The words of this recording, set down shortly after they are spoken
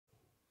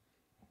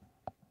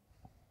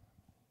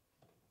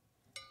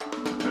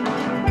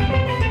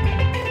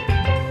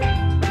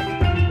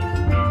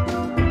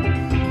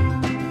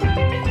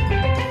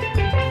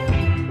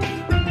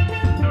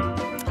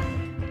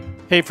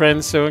Hey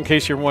friends, so in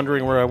case you're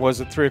wondering where I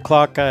was at 3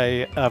 o'clock,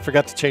 I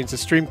forgot to change the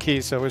stream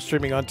key, so I was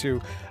streaming onto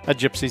A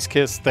Gypsy's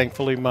Kiss.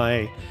 Thankfully,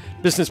 my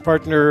business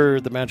partner,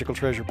 the Magical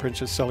Treasure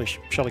Princess,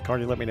 Shelley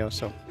Carney, let me know.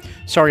 So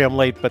sorry I'm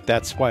late, but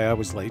that's why I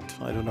was late.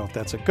 I don't know if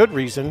that's a good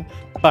reason,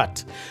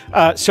 but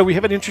so we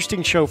have an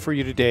interesting show for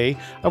you today.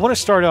 I want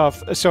to start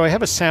off, so I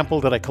have a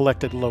sample that I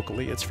collected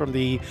locally. It's from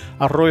the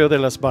Arroyo de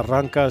las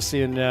Barrancas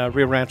in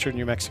Rio Rancho,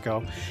 New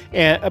Mexico.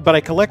 But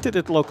I collected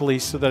it locally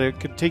so that I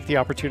could take the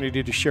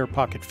opportunity to share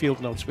pocket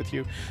field notes with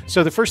you.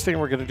 So the first thing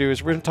we're going to do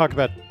is we're going to talk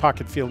about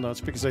pocket field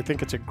notes because I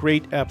think it's a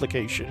great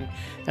application,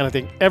 and I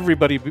think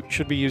everybody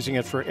should be using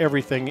it for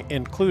everything,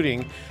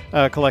 including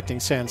collecting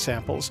sand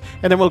samples.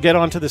 And then we'll get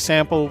on to the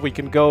sample. We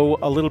can go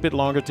a little bit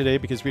longer today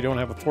because we don't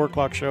have a 4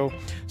 o'clock show.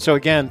 So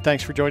again,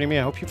 thanks for joining me.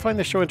 I hope you find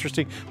this show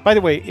interesting. By the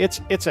way,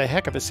 it's a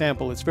heck of a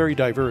sample. It's very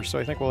diverse, so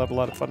I think we'll have a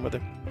lot of fun with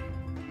it.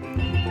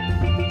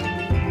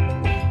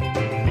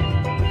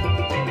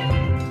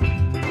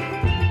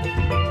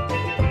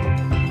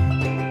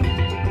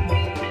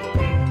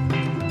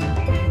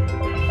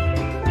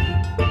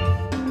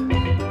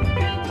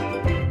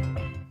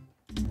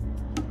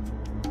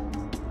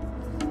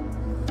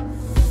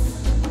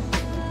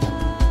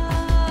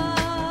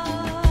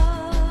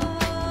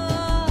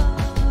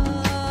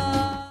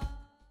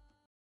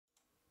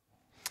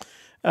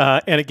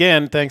 And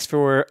again, thanks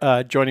for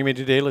joining me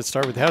today. Let's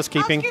start with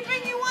housekeeping. You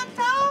want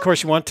towels? Of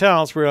course, you want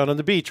towels. We're out on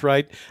the beach,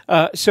 right?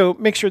 So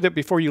make sure that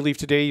before you leave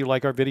today, you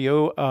like our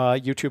video.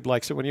 YouTube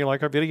likes it when you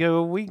like our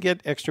video. We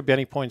get extra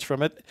Benny points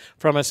from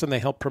us, and they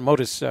help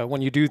promote us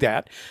when you do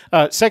that.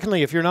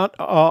 Secondly, if you're not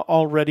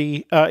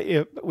already,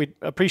 we'd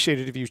appreciate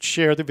it if you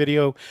share the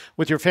video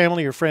with your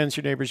family, your friends,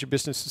 your neighbors, your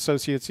business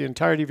associates, the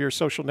entirety of your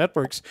social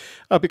networks,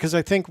 because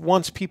I think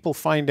once people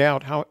find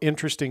out how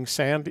interesting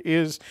sand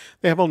is,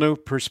 they have a new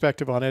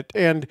perspective on it.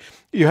 And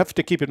you have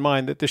to keep in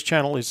mind that this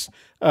channel is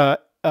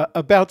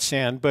about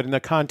sand, but in the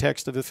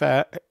context of the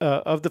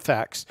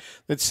facts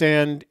that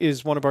sand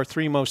is one of our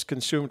 3 most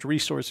consumed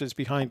resources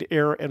behind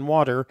air and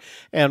water,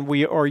 and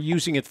we are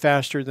using it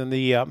faster than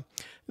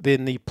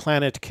the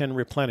planet can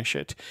replenish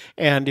it.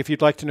 And if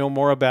you'd like to know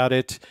more about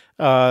it,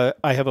 I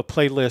have a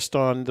playlist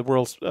on the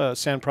World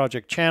Sand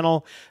Project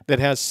channel that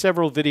has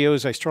several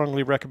videos. I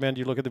strongly recommend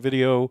you look at the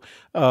video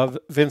of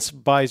Vince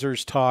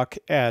Beiser's talk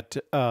at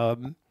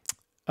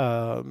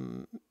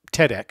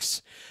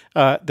TEDx.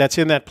 That's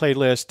in that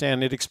playlist,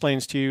 and it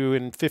explains to you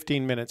in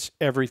 15 minutes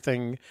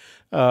everything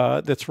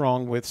that's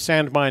wrong with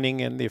sand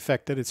mining and the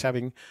effect that it's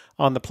having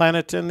on the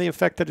planet and the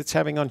effect that it's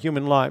having on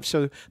human lives.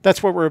 So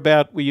that's what we're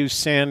about. We use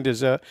sand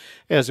as a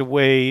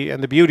way,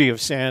 and the beauty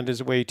of sand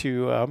as a way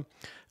to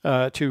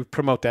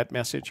promote that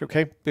message,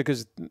 okay?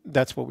 Because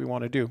that's what we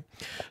want to do.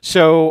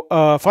 So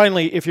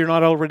finally, if you're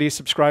not already a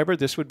subscriber,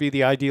 this would be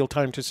the ideal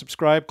time to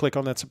subscribe. Click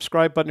on that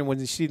subscribe button, and when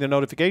you see the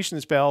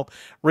notifications bell,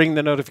 ring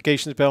the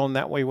notifications bell, and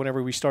that way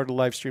whenever we start a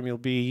live stream, you'll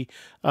be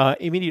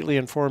immediately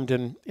informed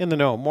and in the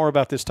know. More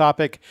about this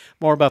topic,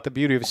 more about the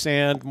beauty of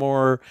sand,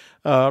 more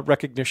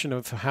recognition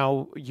of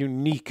how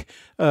unique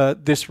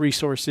this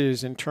resource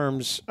is in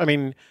terms, I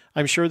mean,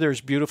 I'm sure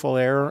there's beautiful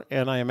air,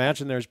 and I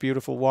imagine there's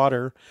beautiful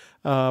water,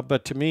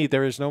 but to me,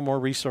 there is no more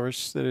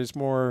resource that is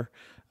more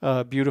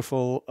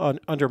beautiful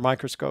under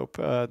microscope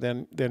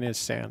than is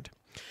sand.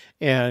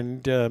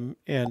 And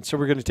so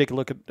we're going to take a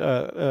look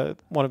at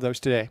one of those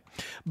today.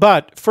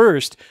 But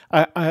first,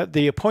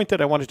 the point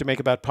that I wanted to make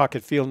about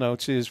pocket field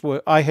notes is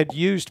I had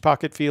used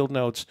pocket field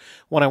notes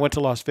when I went to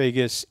Las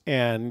Vegas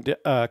and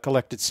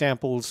collected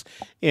samples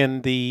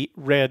in the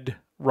Red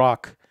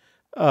Rock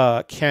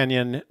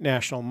Canyon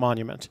National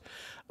Monument.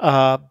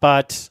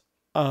 But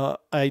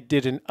I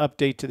did an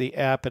update to the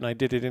app and I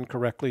did it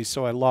incorrectly,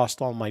 so I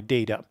lost all my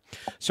data.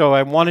 So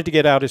I wanted to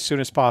get out as soon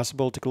as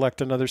possible to collect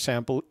another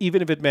sample,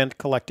 even if it meant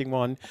collecting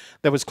one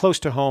that was close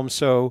to home,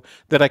 so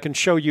that I can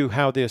show you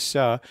how this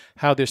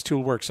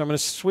tool works. So I'm going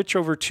to switch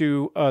over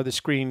to the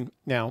screen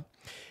now.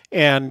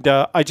 And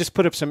I just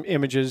put up some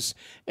images,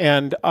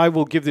 and I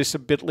will give this a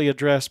bit.ly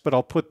address, but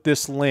I'll put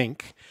this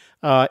link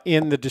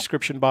in the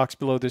description box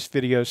below this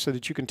video so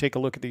that you can take a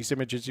look at these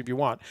images if you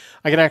want.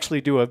 I can actually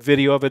do a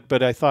video of it,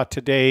 but I thought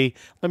today,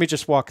 let me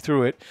just walk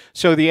through it.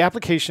 So the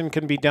application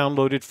can be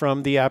downloaded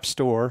from the App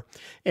Store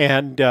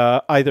and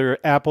either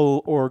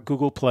Apple or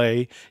Google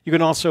Play. You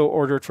can also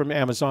order it from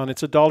Amazon.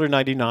 It's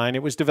 $1.99.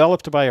 It was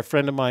developed by a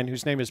friend of mine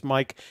whose name is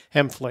Mike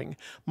Hempfling.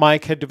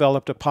 Mike had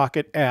developed a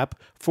pocket app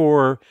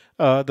for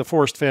the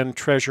Forest Fen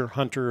treasure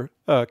hunter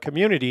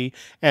community,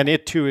 and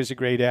it too is a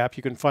great app.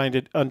 You can find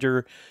it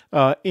under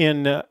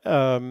in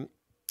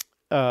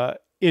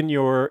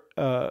your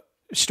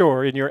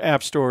store, in your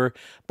app store,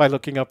 by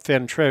looking up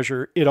Fen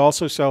Treasure. It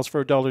also sells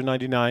for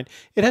 $1.99.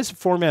 It has a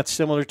format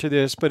similar to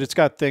this, but it's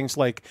got things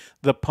like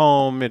the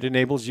poem. It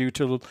enables you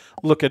to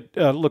look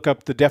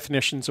up the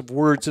definitions of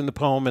words in the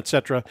poem,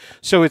 etc.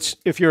 So it's,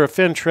 if you're a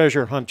Fen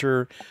treasure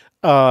hunter,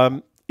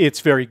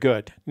 it's very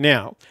good.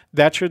 Now,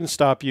 that shouldn't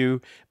stop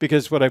you,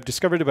 because what I've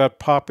discovered about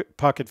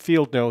pocket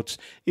field notes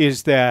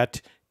is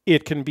that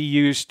It can be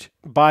used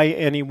by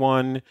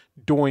anyone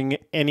doing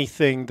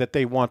anything that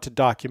they want to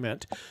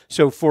document.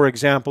 So for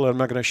example, I'm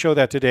not going to show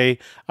that today,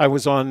 I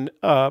was on,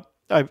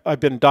 I've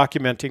been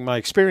documenting my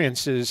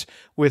experiences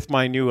with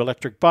my new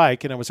electric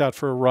bike, and I was out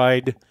for a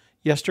ride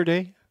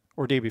yesterday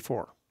or day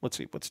before. Let's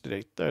see, what's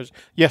today? There's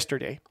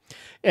yesterday.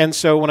 And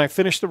so when I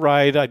finished the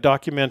ride, I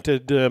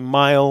documented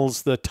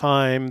miles, the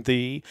time,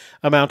 the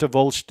amount of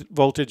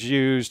voltage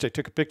used. I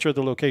took a picture of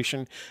the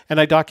location, and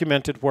I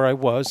documented where I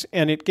was,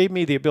 and it gave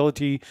me the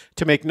ability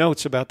to make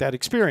notes about that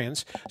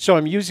experience. So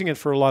I'm using it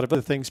for a lot of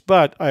other things,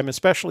 but I'm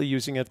especially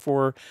using it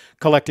for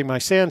collecting my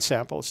sand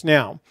samples.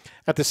 Now,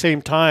 at the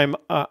same time,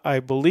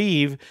 I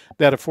believe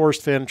that a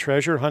forest fan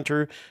treasure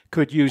hunter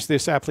could use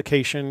this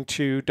application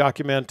to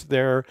document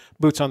their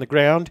boots on the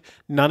ground.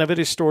 None of it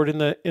is stored in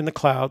the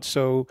cloud,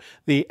 so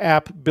the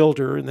app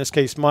builder, in this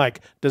case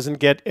Mike, doesn't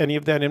get any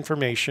of that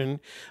information.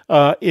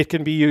 It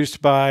can be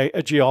used by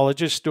a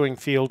geologist doing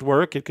field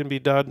work. It can be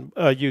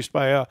used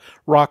by a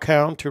rock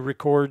hound to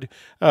record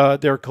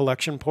their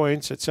collection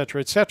points,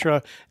 etc.,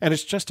 etc. And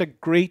it's just a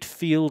great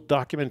field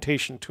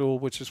documentation tool,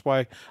 which is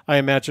why I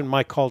imagine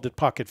Mike called it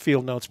Pocket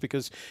Field Notes,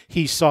 because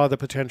he saw the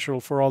potential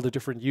for all the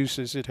different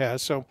uses it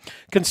has. So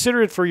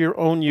consider it for your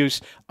own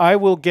use. I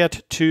will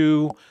get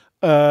to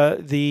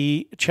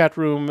the chat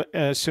room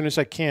as soon as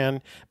I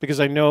can, because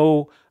I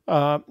know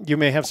you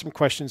may have some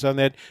questions on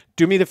that.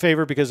 Do me the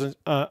favor, because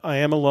I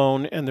am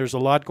alone and there's a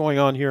lot going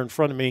on here in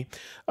front of me.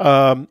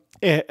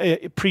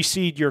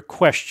 Precede your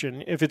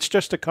question. If it's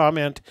just a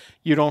comment,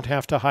 you don't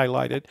have to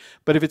highlight it.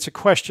 But if it's a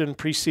question,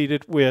 precede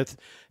it with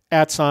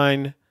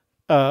 @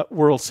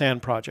 World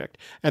Sand Project.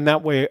 And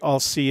that way I'll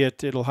see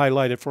it. It'll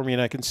highlight it for me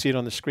and I can see it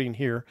on the screen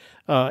here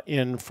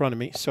in front of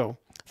me. So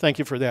thank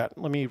you for that.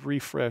 Let me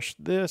refresh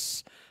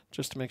this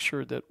just to make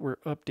sure that we're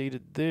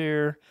updated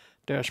there.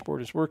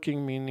 Dashboard is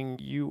working, meaning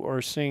you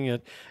are seeing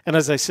it. And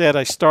as I said,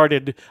 I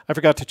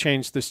forgot to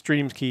change the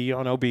stream key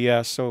on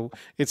OBS, so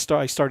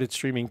I started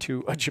streaming to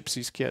A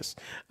Gypsy's Kiss.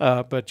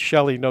 But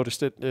Shelly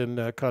noticed it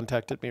and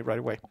contacted me right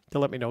away to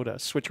let me know to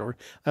switch over.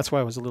 That's why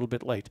I was a little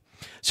bit late.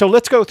 So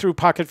let's go through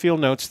Pocket Field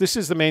Notes. This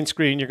is the main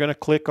screen. You're going to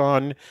click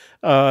on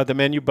the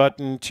menu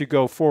button to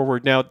go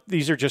forward. Now,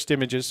 these are just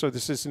images, so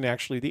this isn't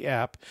actually the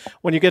app.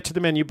 When you get to the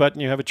menu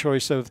button, you have a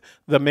choice of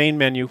the main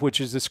menu,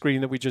 which is the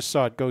screen that we just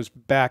saw. It goes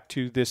back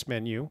to this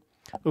menu.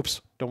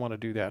 Oops, don't want to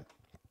do that.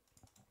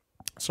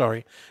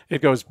 Sorry.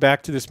 It goes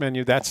back to this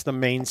menu. That's the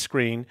main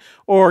screen.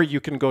 Or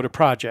you can go to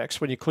Projects.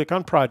 When you click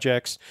on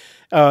Projects,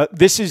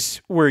 this is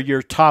where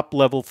your top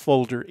level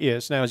folder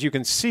is. Now, as you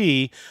can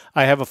see,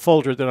 I have a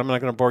folder that I'm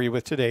not going to bore you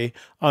with today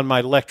on my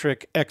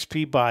electric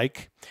XP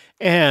bike.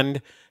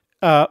 And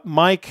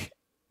Mike,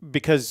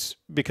 because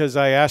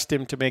I asked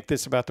him to make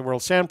this about the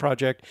World Sand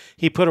Project,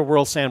 he put a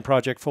World Sand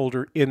Project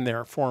folder in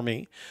there for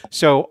me.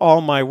 So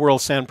all my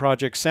World Sand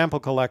Project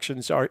sample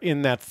collections are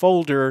in that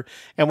folder.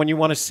 And when you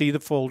want to see the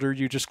folder,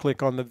 you just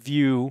click on the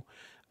View.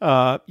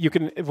 What you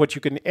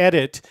can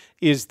edit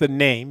is the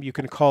name. You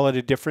can call it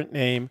a different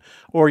name,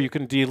 or you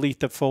can delete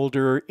the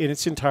folder in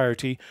its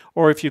entirety.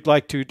 Or if you'd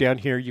like to, down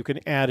here, you can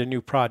add a new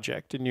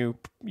project, a new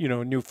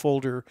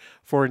folder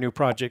for a new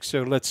project.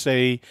 So let's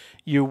say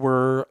you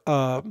were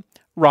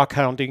rock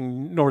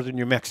hounding northern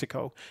New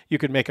Mexico. You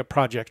could make a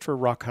project for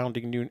rock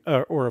hounding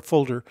or a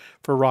folder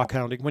for rock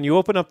hounding. When you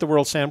open up the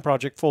World Sand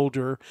Project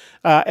folder,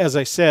 as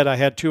I said, I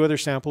had 2 other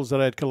samples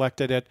that I had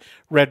collected at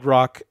Red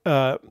Rock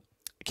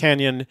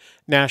Canyon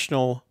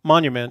National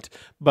Monument,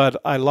 but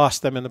I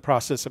lost them in the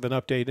process of an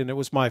update, and it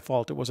was my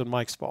fault. It wasn't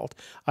Mike's fault.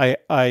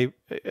 I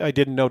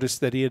didn't notice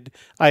that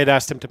I had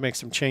asked him to make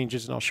some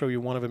changes, and I'll show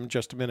you one of them in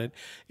just a minute.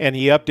 And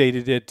he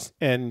updated it,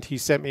 and he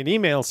sent me an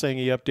email saying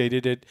he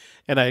updated it,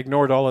 and I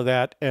ignored all of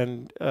that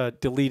and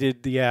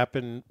deleted the app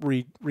and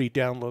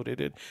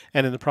re-downloaded it,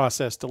 and in the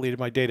process deleted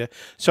my data.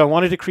 So I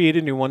wanted to create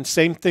a new one.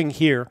 Same thing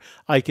here.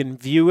 I can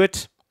view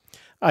it.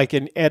 I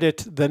can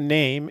edit the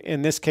name.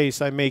 In this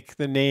case, I make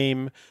the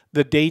name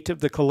the date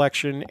of the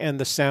collection and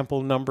the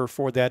sample number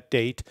for that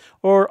date.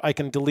 Or I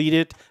can delete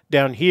it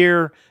down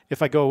here.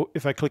 If I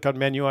click on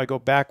menu, I go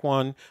back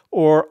one,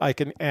 or I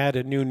can add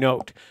a new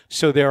note.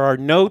 So there are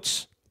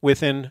notes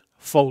within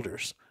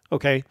folders.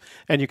 Okay,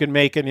 and you can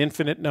make an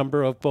infinite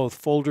number of both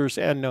folders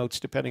and notes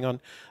depending on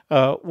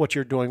what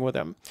you're doing with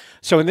them.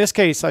 So in this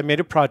case, I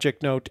made a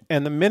project note,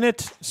 and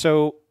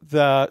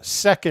the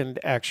second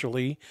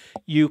actually,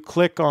 you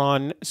click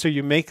on, so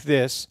you make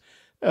this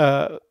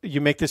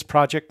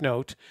project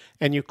note,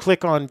 and you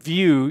click on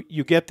View,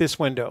 you get this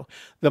window.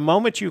 The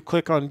moment you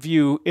click on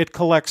View, it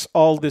collects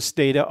all this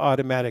data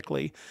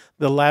automatically.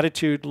 The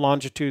latitude,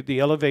 longitude,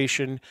 the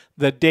elevation,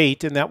 the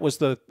date, and that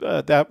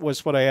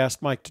was what I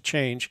asked Mike to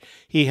change.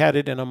 He had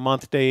it in a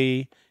month,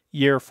 day,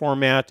 year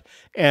format,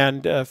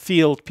 and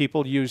field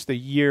people use the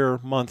year,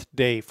 month,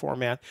 day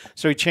format.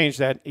 So he changed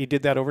that. He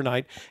did that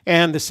overnight.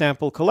 And the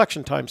sample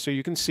collection time. So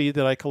you can see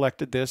that I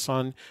collected this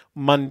on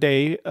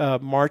Monday,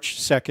 March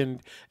 2nd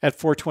at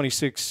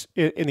 4:26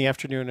 in the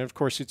afternoon. And of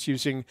course, it's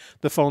using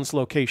the phone's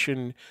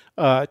location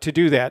to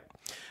do that.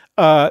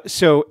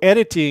 So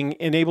editing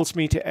enables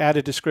me to add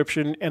a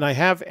description, and I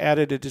have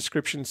added a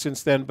description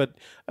since then, but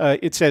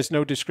it says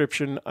no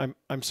description.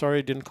 I'm sorry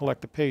I didn't collect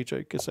the page.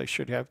 I guess I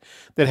should have.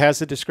 That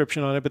has a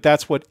description on it, but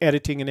that's what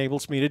editing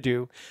enables me to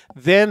do.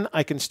 Then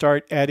I can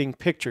start adding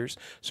pictures.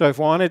 So if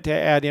I wanted to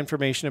add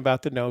information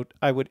about the note,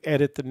 I would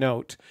edit the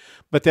note,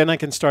 but then I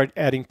can start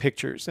adding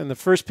pictures. And the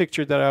first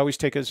picture that I always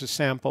take as a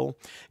sample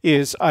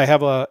is I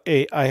have a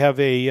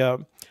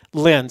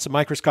lens, a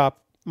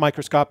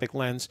microscopic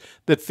lens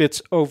that fits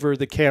over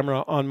the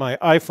camera on my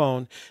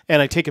iPhone,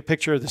 and I take a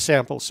picture of the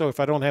sample. So if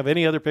I don't have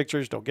any other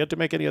pictures, don't get to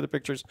make any other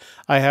pictures,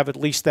 I have at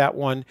least that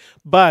one,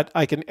 but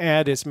I can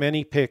add as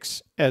many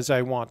pics as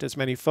I want, as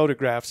many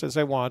photographs as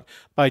I want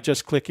by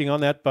just clicking on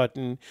that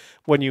button.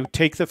 When you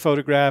take the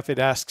photograph, it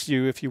asks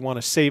you if you want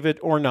to save it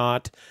or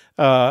not,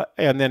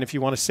 and then if you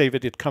want to save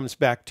it, it comes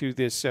back to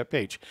this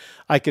page.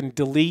 I can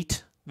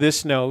delete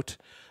this note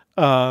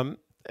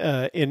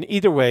in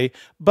either way,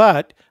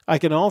 but I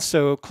can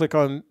also click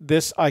on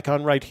this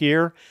icon right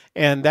here,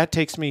 and that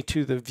takes me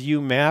to the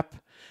view map.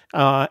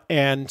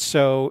 And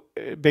so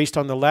based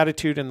on the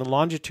latitude and the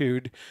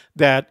longitude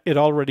that it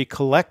already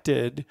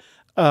collected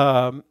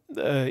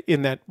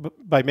in that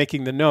by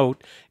making the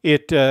note,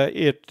 it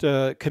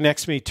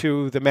connects me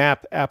to the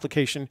map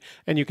application,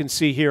 and you can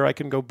see here I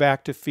can go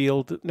back to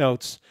field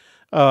notes.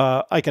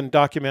 I can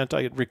document,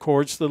 it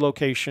records the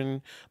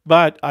location,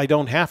 but I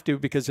don't have to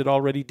because it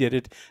already did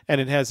it,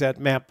 and it has that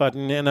map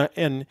button.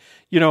 And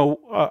you know,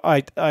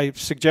 I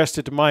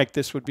suggested to Mike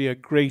this would be a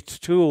great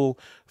tool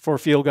for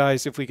field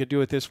guys if we could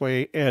do it this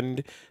way,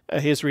 and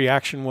his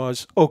reaction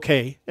was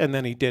okay, and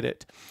then he did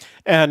it.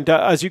 And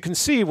as you can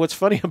see, what's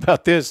funny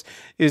about this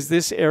is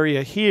this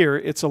area here,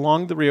 it's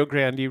along the Rio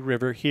Grande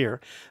River here.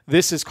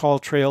 This is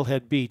called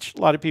Trailhead Beach.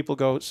 A lot of people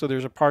go, so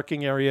there's a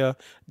parking area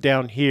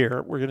down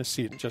here. We're going to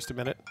see it in just a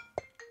minute.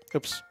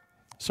 Oops,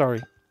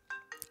 sorry.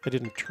 I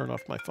didn't turn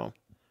off my phone.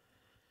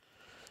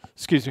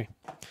 Excuse me.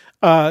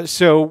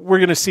 So we're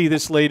going to see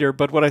this later,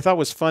 but what I thought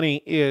was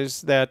funny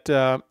is that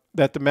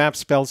that the map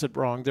spells it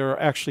wrong. There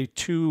are actually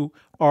two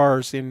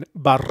R's in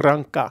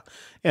Baranca,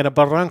 and a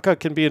barranca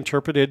can be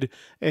interpreted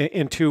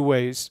in two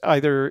ways.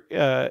 Either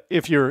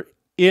if you're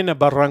in a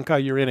barranca,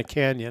 you're in a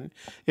canyon.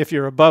 If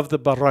you're above the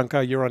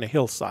barranca, you're on a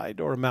hillside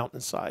or a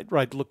mountainside,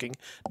 right, looking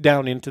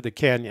down into the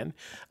canyon.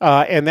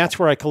 And that's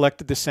where I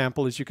collected the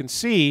sample. As you can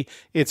see,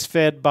 it's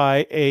fed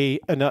by a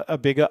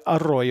big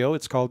arroyo.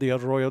 It's called the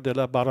Arroyo de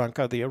la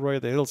Baranca, the Arroyo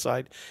of the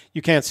hillside.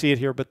 You can't see it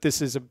here, but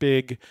this is a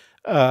big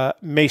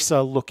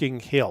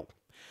mesa-looking hill.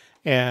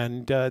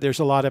 And there's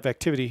a lot of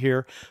activity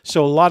here.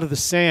 So a lot of the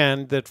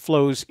sand that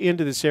flows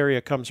into this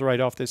area comes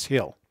right off this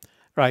hill,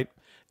 right?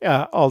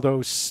 Although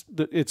it's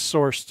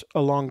sourced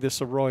along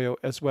this arroyo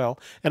as well.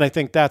 And I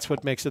think that's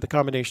what makes it, the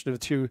combination of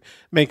the two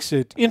makes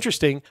it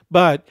interesting,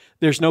 but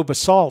there's no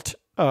basalt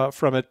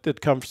from it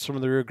that comes from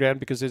the Rio Grande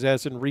because it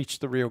hasn't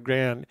reached the Rio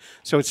Grande.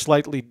 So it's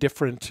slightly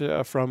different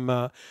from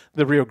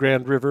the Rio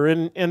Grande River.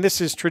 And this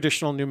is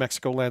traditional New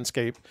Mexico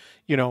landscape,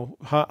 you know,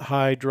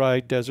 high, dry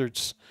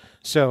deserts.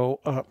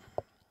 So,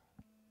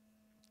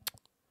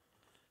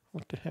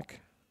 what the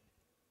heck?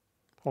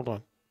 Hold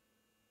on.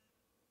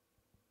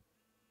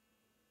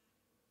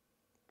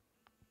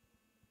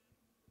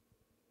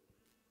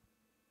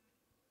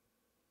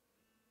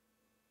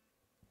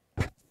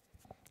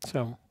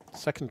 So,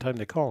 second time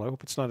they call. I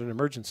hope it's not an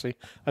emergency.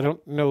 I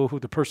don't know who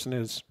the person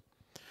is.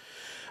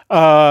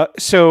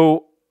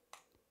 So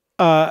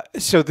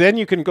then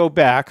you can go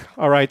back.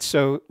 All right,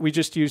 so we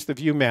just used the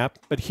view map,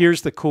 but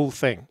here's the cool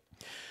thing.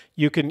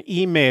 You can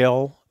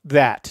email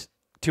that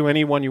to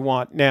anyone you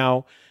want.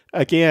 Now,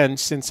 again,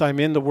 since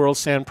I'm in the World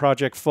Sand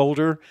Project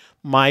folder,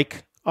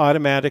 Mike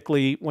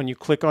automatically, when you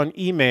click on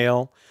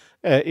email,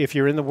 if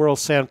you're in the World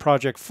Sand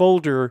Project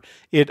folder,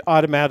 it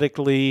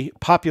automatically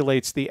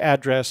populates the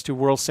address to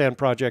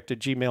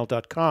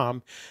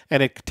worldsandproject@gmail.com,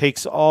 and it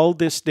takes all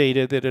this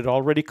data that it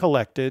already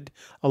collected,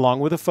 along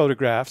with the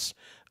photographs,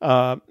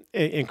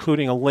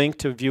 including a link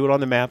to view it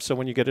on the map. So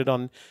when you get it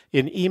in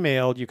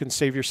email, you can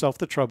save yourself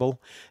the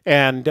trouble,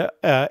 and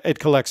it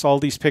collects all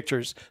these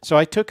pictures. So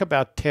I took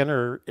about 10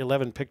 or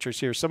 11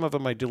 pictures here. Some of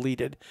them I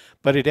deleted,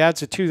 but it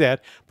adds it to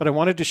that. But I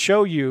wanted to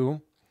show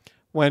you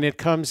when it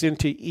comes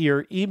into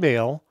your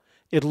email,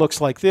 it looks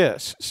like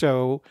this.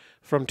 So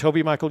from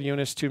Toby Michael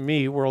Younis to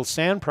me, World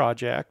Sand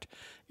Project,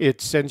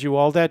 it sends you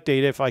all that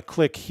data. If I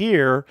click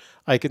here,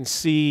 I can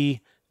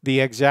see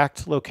the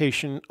exact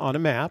location on a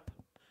map.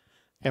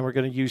 And we're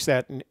going to use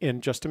that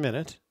in just a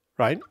minute,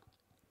 right?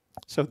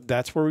 So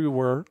that's where we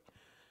were.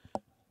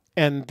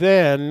 And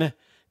then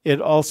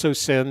it also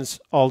sends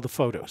all the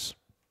photos.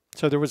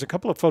 So there was a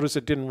couple of photos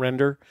that didn't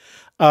render.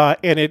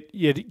 And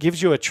it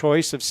gives you a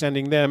choice of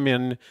sending them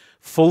in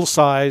full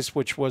size,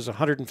 which was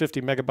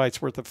 150 megabytes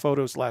worth of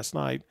photos last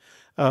night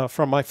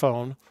from my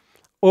phone.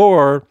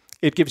 Or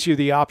it gives you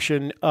the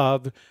option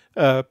of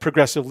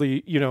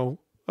progressively, you know,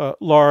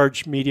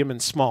 large, medium,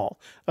 and small.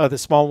 The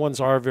small ones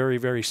are very,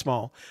 very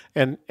small,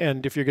 and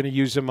if you're going to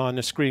use them on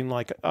a screen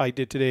like I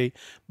did today,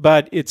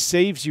 but it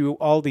saves you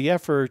all the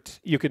effort.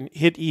 You can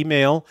hit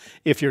email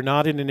if you're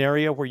not in an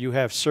area where you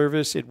have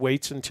service. It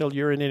waits until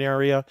you're in an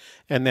area,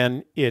 and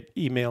then it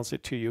emails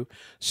it to you.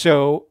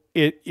 So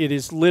it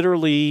is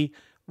literally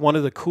one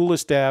of the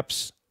coolest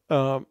apps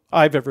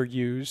I've ever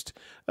used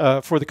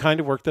for the kind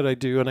of work that I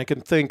do. And I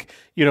can think,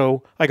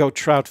 I go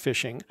trout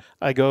fishing,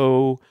 I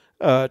go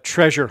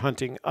treasure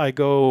hunting, I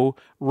go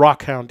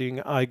rock hounding,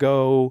 I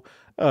go,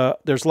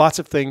 there's lots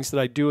of things that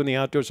I do in the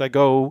outdoors. I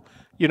go,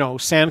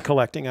 sand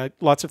collecting,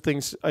 lots of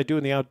things I do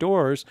in the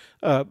outdoors,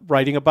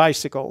 riding a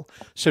bicycle.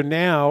 So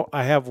now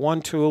I have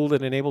one tool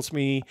that enables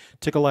me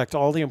to collect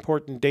all the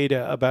important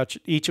data about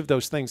each of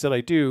those things that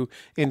I do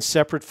in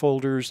separate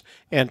folders,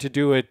 and to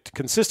do it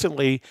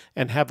consistently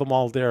and have them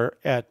all there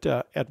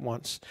at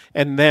once.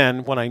 And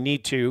then when I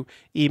need to,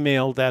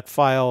 email that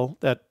file,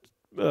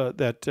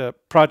 that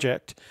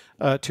project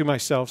to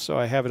myself, so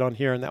I have it on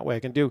here, and that way I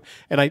can do.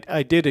 And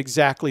I did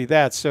exactly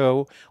that.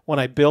 So when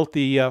I built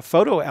the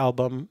photo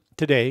album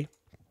today,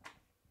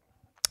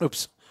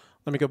 oops,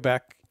 let me go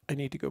back. I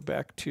need to go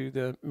back to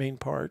the main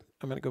part.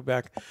 I'm going to go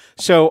back.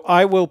 So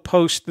I will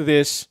post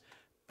this.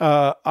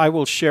 I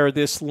will share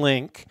this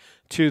link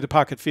to the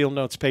Pocket Field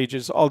Notes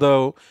pages,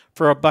 although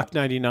for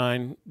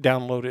 $1.99,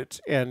 download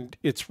it, and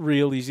it's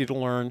real easy to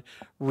learn,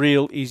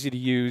 real easy to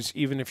use,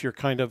 even if you're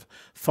kind of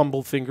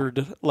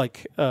fumble-fingered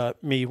like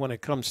me when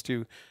it comes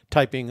to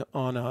typing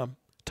on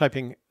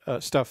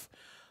stuff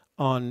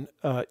on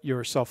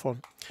your cell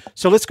phone.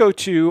 So let's go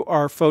to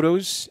our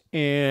photos,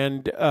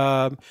 and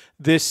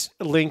this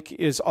link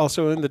is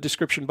also in the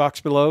description box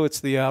below.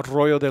 It's the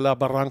Arroyo de la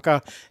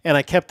Baranca, and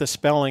I kept the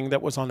spelling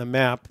that was on the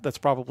map. That's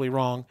probably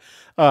wrong.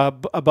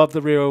 Above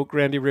the Rio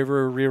Grande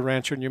River, Rio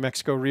Rancho, New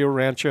Mexico. Rio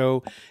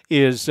Rancho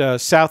is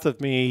south of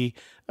me.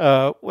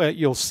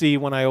 You'll see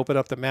when I open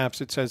up the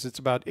maps, it says it's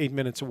about 8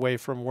 minutes away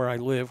from where I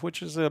live,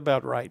 which is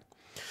about right.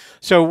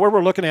 So what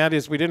we're looking at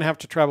is we didn't have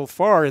to travel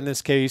far in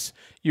this case.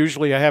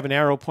 Usually I have an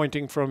arrow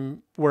pointing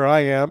from where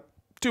I am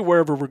to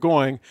wherever we're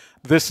going.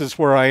 This is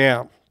where I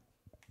am,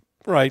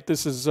 right?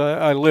 This is,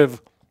 I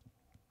live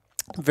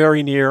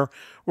very near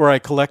where I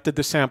collected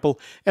the sample.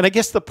 And I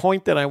guess the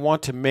point that I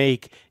want to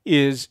make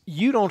is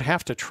you don't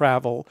have to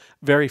travel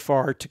very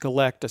far to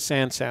collect a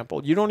sand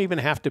sample. You don't even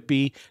have to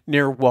be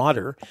near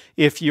water.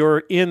 If you're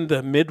in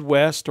the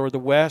Midwest or the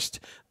West,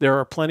 there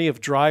are plenty of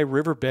dry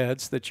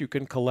riverbeds that you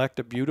can collect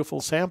a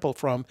beautiful sample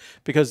from,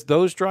 because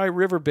those dry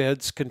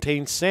riverbeds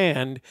contain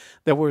sand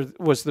that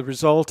was the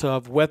result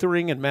of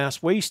weathering and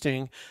mass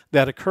wasting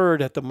that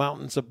occurred at the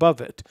mountains above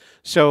it.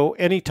 So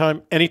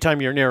anytime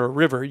you're near a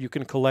river, you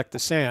can collect the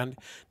sand.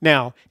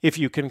 Now, if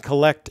you can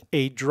collect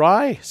a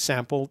dry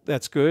sample,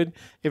 that's good.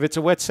 If it's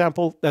a wet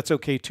sample, that's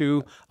okay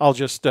too. I'll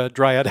just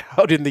dry it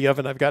out in the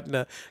oven. I've gotten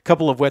a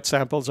couple of wet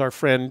samples. Our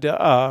friend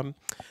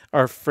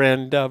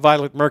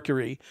Violet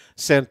Mercury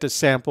sent a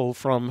sample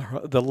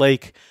from the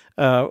lake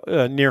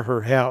near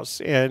her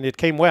house, and it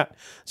came wet.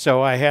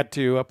 So I had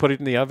to put it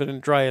in the oven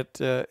and dry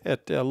it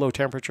at low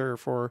temperature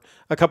for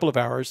a couple of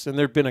hours, and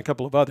there have been a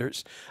couple of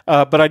others.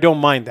 But I don't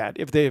mind that.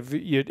 If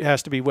it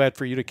has to be wet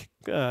for you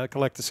to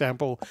collect the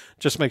sample,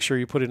 just make sure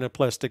you put it in a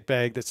plastic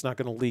bag that's not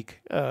going to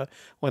leak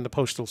when the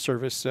Postal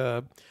Service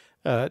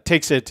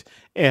takes it,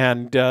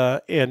 and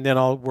then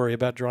I'll worry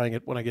about drying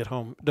it when I get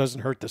home. It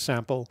doesn't hurt the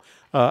sample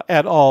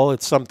at all.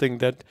 It's something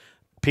that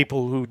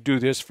people who do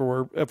this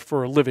for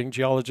a living,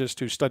 geologists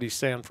who study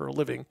sand for a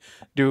living,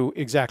 do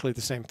exactly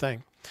the same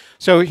thing.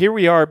 So here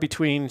we are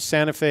between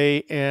Santa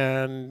Fe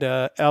and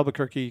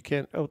Albuquerque. You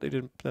can't, oh, they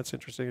didn't, that's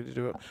interesting to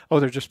do it.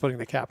 Oh, they're just putting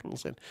the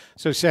capitals in.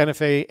 So Santa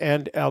Fe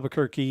and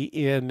Albuquerque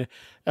in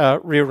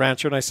Rio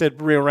Rancho. And I said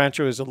Rio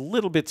Rancho is a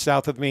little bit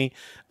south of me.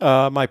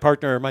 My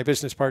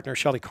business partner,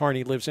 Shelly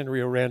Carney, lives in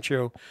Rio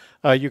Rancho.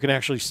 You can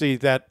actually see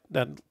that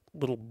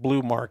little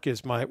blue mark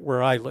is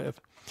where I live.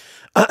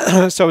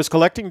 So I was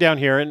collecting down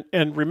here,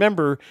 and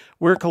remember,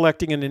 we're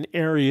collecting in an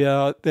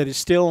area that is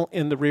still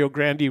in the Rio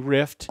Grande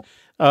Rift,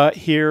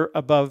 here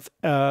above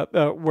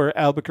where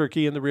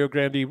Albuquerque and the Rio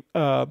Grande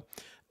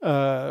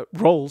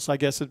rolls, I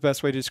guess is the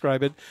best way to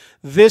describe it.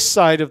 This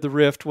side of the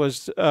rift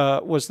was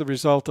the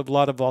result of a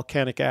lot of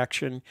volcanic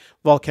action,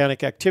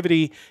 volcanic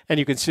activity, and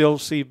you can still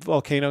see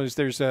volcanoes.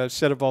 There's a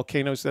set of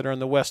volcanoes that are on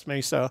the West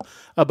Mesa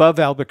above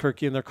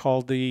Albuquerque, and they're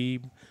called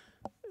the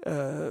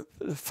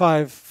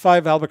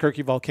five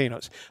Albuquerque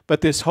volcanoes.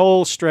 But this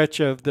whole stretch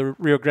of the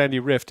Rio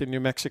Grande Rift in New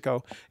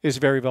Mexico is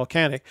very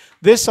volcanic.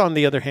 This, on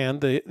the other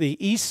hand, the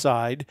east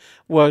side,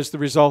 was the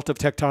result of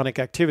tectonic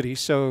activity.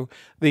 So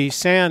the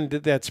sand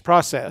that's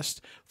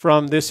processed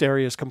from this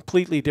area is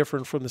completely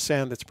different from the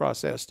sand that's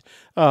processed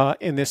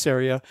in this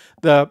area.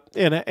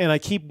 And I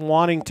keep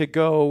wanting to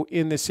go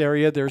in this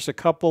area. There's a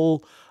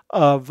couple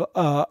of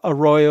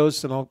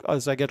arroyos, and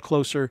as I get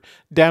closer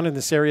down in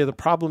this area, the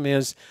problem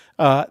is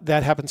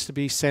that happens to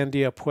be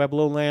Sandia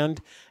Pueblo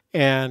land,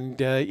 and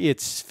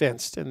it's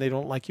fenced, and they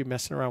don't like you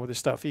messing around with this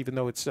stuff, even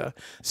though it's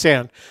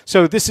sand.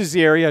 So this is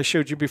the area I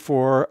showed you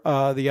before,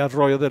 the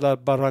Arroyo de la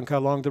Baranca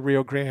along the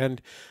Rio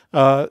Grande.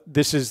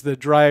 This is the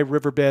dry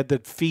riverbed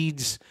that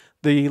feeds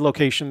the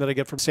location that I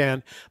get from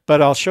sand.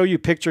 But I'll show you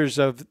pictures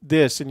of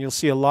this, and you'll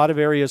see a lot of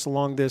areas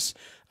along this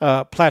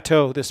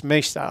plateau, this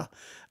mesa,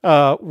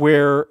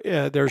 where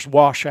there's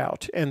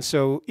washout, and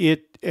so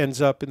it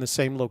ends up in the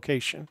same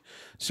location.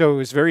 So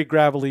it's very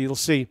gravelly. You'll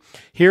see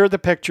here are the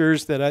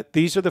pictures that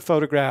these are the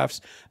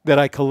photographs that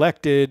I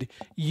collected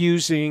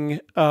using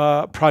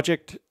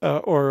project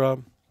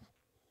or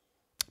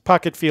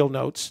pocket field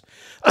notes,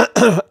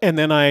 and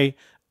then I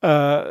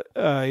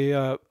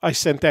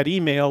sent that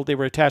email. They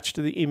were attached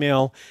to the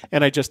email,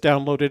 and I just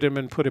downloaded them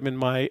and put them in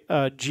my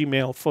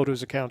Gmail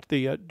Photos account,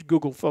 the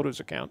Google Photos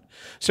account.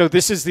 So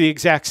this is the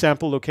exact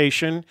sample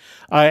location.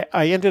 I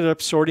ended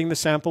up sorting the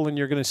sample, and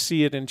you're going to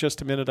see it in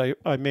just a minute.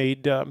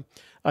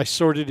 I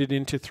sorted it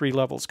into 3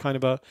 levels,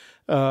 kind of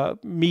a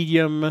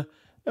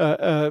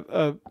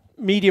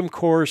medium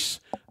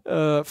coarse,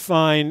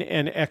 fine,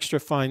 and extra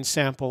fine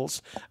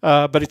samples,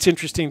 but it's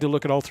interesting to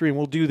look at all 3, and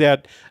we'll do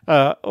that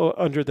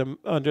under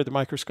the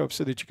microscope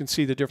so that you can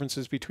see the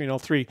differences between all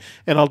 3.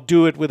 And I'll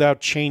do it without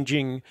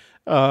changing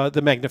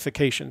the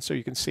magnification, so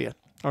you can see it.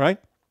 All right.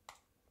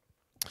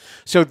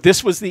 So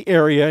this was the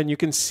area, and you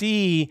can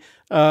see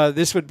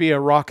this would be a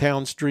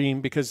rockhound's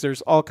dream because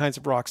there's all kinds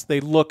of rocks.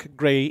 They look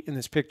gray in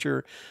this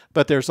picture,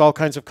 but there's all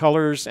kinds of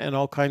colors and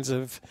all kinds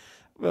of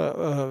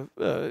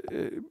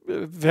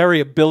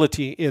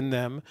variability in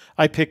them.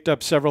 I picked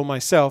up several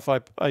myself.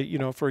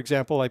 For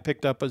example, I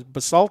picked up a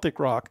basaltic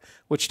rock,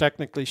 which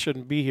technically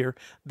shouldn't be here.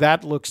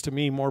 That looks to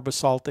me more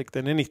basaltic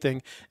than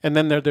anything. And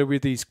then there were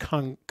these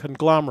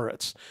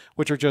conglomerates,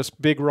 which are just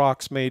big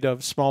rocks made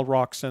of small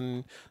rocks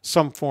and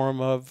some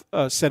form of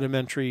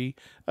sedimentary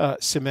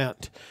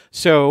cement.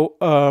 So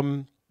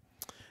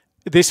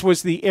this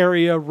was the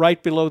area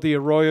right below the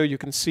Arroyo. You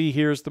can see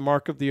here's the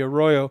mark of the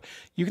Arroyo.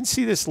 You can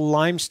see this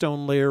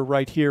limestone layer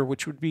right here,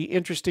 which would be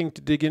interesting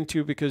to dig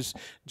into because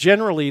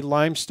generally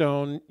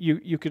limestone,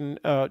 you can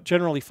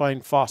generally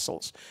find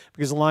fossils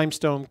because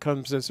limestone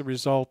comes as a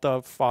result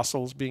of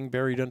fossils being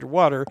buried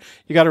underwater.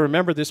 You got to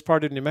remember this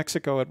part of New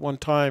Mexico at one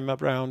time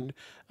around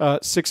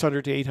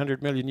 600 to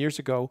 800 million years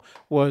ago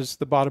was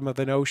the bottom of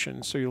an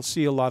ocean. So you'll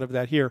see a lot of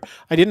that here.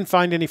 I didn't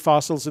find any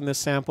fossils in this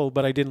sample,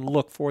 but I didn't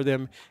look for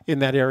them in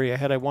that area.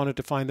 Had I wanted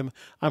to find them,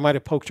 I might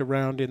have poked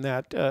around in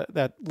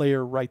that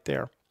layer right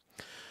there.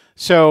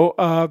 So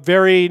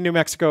very New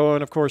Mexico,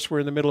 and of course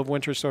we're in the middle of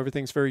winter, so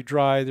everything's very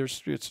dry.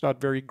 It's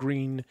not very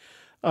green,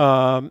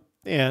 and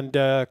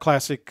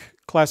classic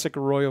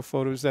Arroyo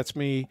photos. That's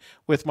me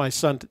with my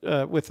son,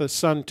 with the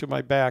sun to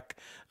my back,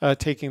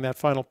 taking that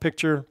final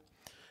picture.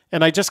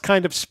 And I just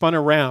kind of spun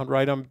around,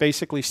 right? I'm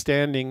basically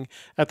standing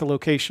at the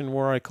location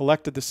where I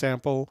collected the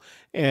sample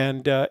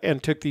and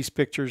took these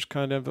pictures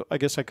kind of, I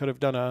guess I could have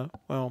done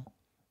well,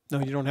 no,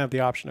 you don't have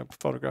the option of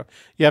photograph.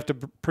 You have to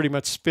pretty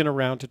much spin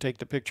around to take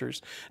the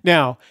pictures.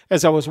 Now,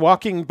 as I was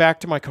walking back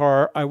to my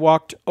car, I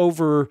walked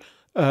over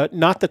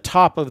not the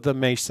top of the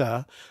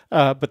mesa,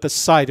 but the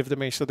side of the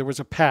mesa. There was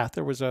a path.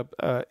 There was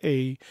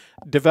a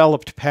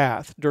developed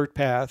path, dirt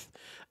path,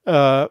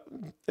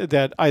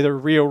 that either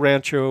Rio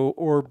Rancho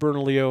or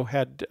Bernalillo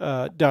had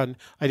done.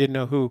 I didn't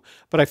know who,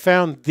 but I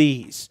found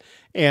these.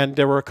 And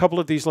there were a couple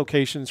of these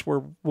locations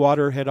where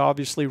water had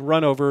obviously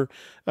run over,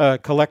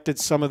 collected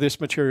some of this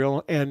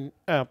material, and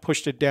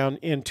pushed it down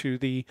into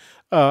the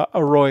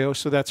Arroyo.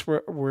 So that's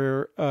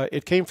where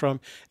it came from.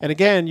 And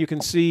again, you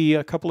can see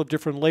a couple of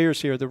different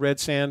layers here. The red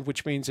sand,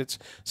 which means it's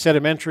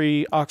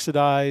sedimentary,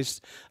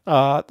 oxidized.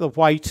 The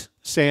white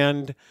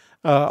sand,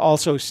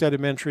 also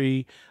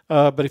sedimentary.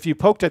 But if you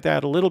poked at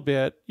that a little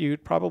bit,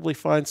 you'd probably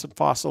find some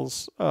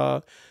fossils,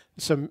 at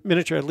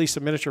least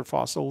some miniature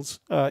fossils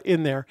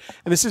in there.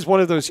 And this is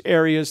one of those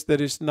areas that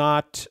is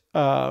not,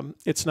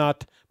 it's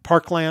not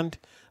parkland.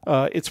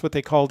 It's what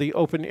they call the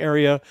open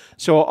area.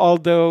 So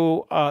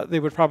although they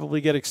would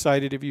probably get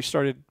excited if you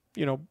started,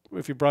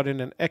 if you brought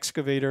in an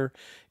excavator,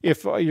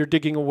 if you're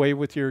digging away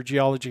with your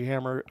geology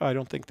hammer, I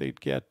don't think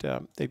they'd get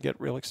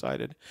real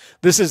excited.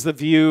 This is the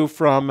view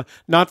from,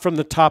 not from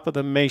the top of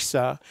the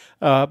mesa,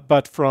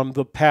 but from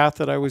the path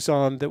that I was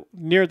on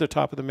near the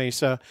top of the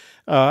mesa,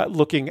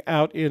 looking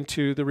out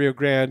into the Rio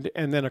Grande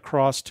and then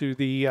across to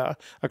the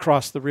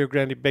Rio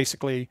Grande.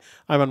 Basically,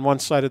 I'm on one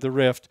side of the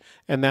rift,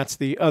 and that's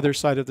the other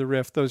side of the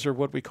rift. Those are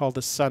what we call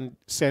the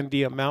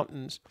Sandia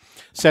Mountains.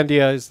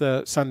 Sandia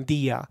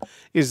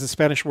is the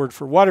Spanish word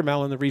for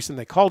watermelon. The reason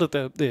they called it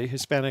the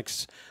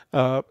Hispanics,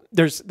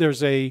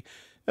 there's a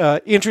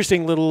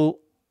interesting little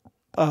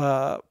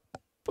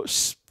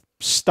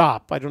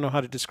stop. I don't know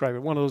how to describe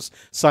it. One of those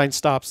sign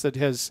stops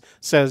that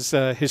says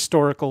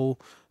historical,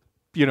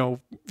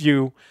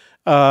 view,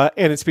 and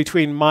it's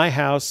between my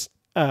house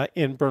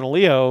in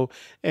Bernalillo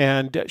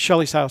and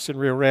Shelley's house in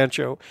Rio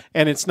Rancho,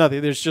 and it's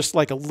nothing. There's just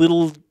like a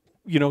little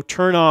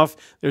turn off.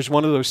 There's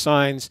one of those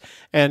signs,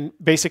 and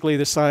basically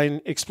the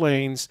sign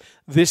explains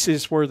this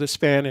is where the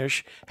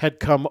Spanish had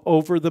come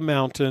over the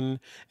mountain,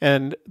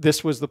 and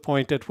this was the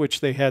point at which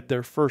they had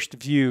their first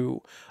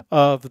view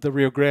of the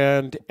Rio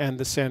Grande and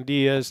the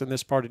Sandias and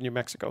this part of New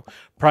Mexico.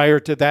 Prior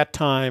to that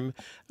time,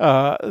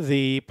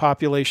 the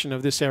population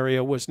of this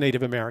area was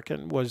Native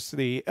American, was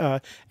the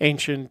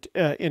ancient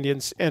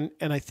Indians, and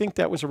I think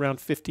that was around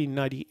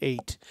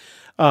 1598.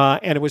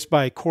 And it was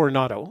by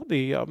Coronado,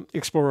 the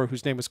explorer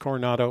whose name was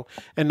Coronado.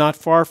 And not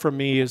far from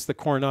me is the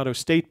Coronado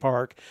State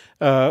Park,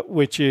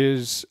 which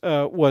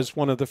was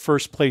one of the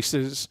first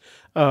places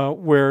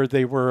where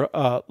they were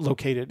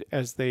located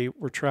as they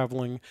were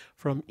traveling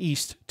from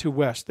east to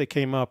west. They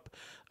came up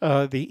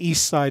the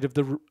east side of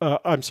the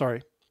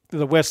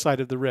west side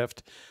of the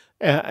rift,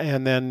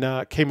 and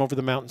then came over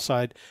the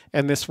mountainside,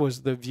 and this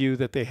was the view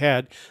that they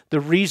had. The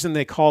reason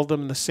they called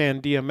them the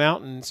Sandia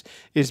Mountains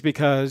is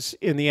because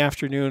in the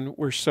afternoon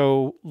we're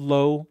so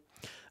low,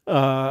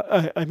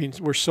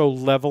 we're so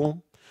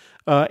level.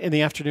 In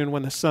the afternoon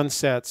when the sun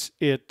sets,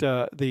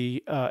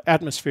 the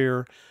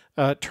atmosphere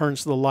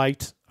turns the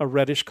light a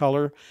reddish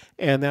color,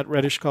 and that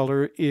reddish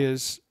color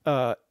is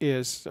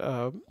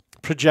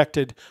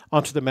projected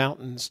onto the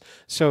mountains,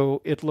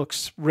 so it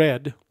looks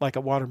red like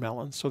a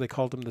watermelon. So they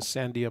called them the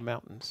Sandia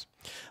Mountains.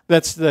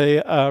 That's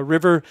the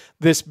river.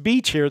 This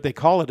beach here, they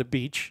call it a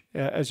beach,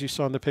 as you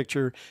saw in the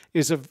picture,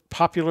 is a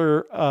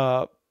popular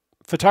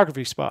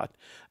photography spot.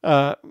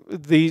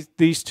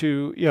 These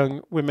two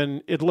young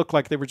women, it looked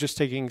like they were just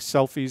taking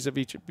selfies of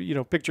each,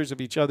 pictures of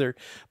each other.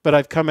 But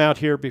I've come out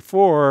here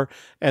before,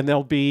 and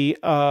there'll be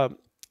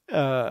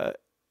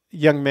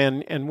young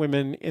men and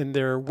women in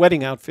their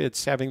wedding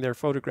outfits having their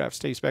photographs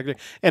taken back there.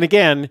 And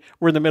again,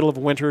 we're in the middle of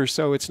winter,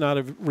 so it's not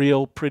a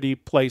real pretty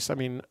place. I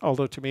mean,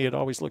 although to me it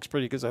always looks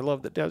pretty because I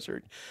love the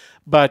desert.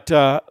 But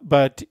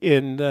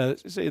in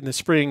the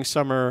spring,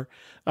 summer,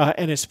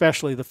 and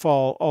especially the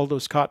fall, all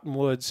those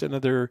cottonwoods and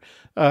other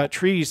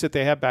trees that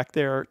they have back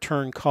there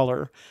turn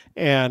color,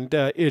 and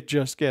it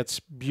just gets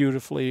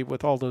beautifully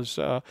with all those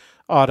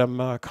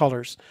autumn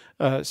colors.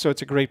 So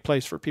it's a great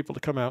place for people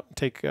to come out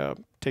and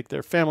take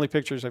their family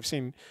pictures. I've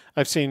seen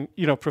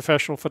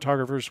professional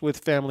photographers with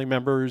family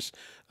members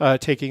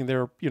taking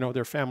their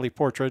family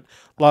portrait.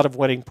 A lot of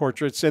wedding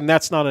portraits, and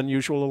that's not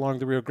unusual along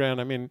the Rio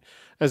Grande. I mean,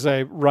 as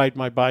I ride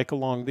my bike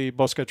along the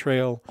Bosca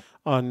Trail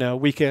on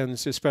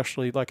weekends,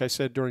 especially like I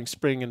said during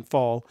spring and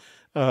fall,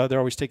 they're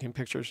always taking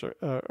pictures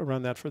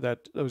around that for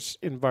those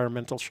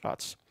environmental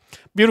shots.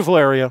 Beautiful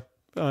area.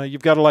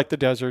 You've got to like the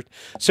desert.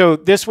 So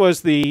this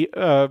was the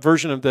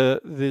version of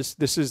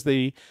this is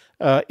the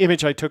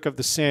image I took of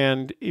the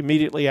sand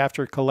immediately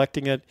after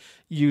collecting it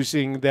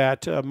using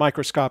that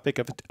microscopic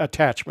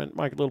attachment,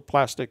 my little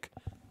plastic.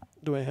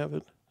 Do I have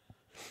it?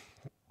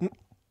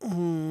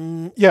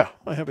 Yeah,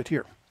 I have it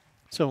here.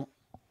 So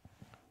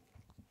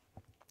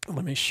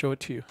let me show it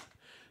to you.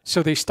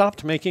 So they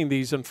stopped making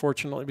these,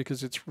 unfortunately,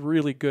 because it's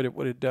really good at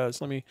what it does.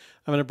 I'm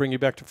going to bring you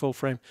back to full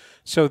frame.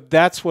 So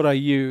that's what I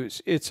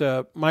use. It's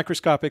a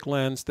microscopic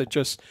lens that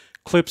just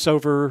clips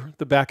over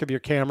the back of your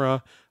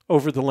camera,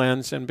 over the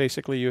lens, and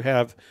basically you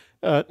have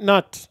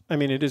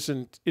it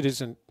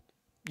isn't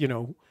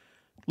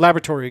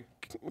laboratory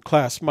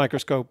class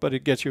microscope, but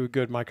it gets you a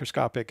good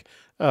microscopic,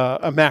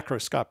 a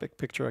macroscopic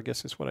picture, I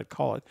guess is what I'd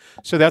call it.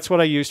 So that's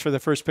what I used for the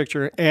first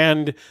picture,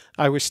 and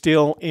I was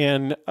still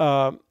in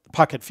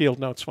pocket field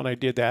notes when I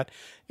did that.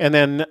 And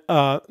then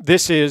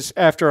this is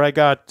after I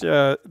got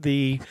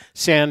the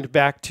sand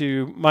back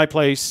to my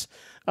place,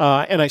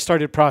 and I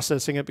started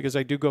processing it because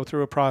I do go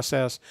through a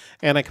process,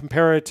 and I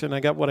compare it, and I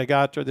got what I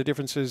got, or the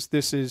differences.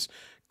 This is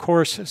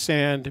coarse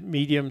sand,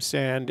 medium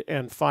sand,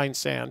 and fine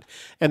sand.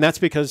 And that's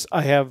because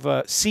I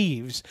have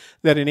sieves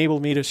that enable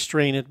me to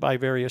strain it by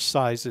various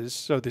sizes.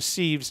 So the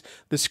sieves,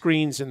 the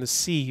screens and the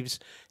sieves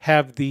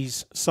have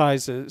these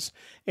sizes.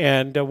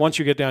 And once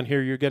you get down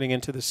here, you're getting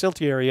into the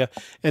silty area,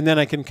 and then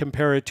I can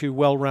compare it to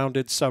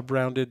well-rounded,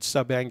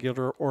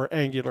 subangular, or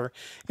angular.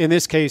 In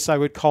this case, I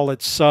would call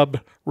it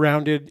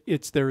sub-rounded.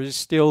 There is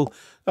still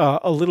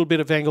a little bit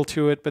of angle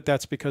to it, but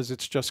that's because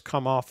it's just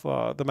come off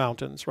the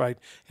mountains, right?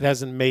 It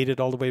hasn't made it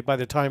all the way. By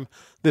the time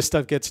this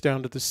stuff gets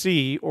down to the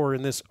sea, or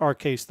in our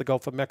case, the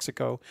Gulf of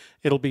Mexico,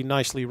 it'll be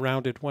nicely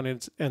rounded when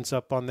it ends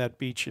up on that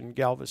beach in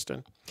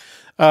Galveston.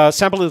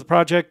 Sample of the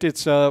project,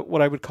 it's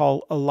what I would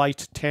call a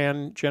light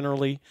tan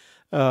generally,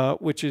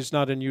 which is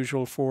not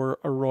unusual for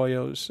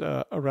arroyos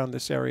around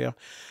this area.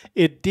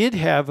 It did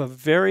have a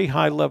very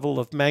high level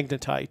of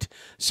magnetite.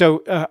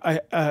 So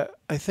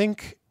I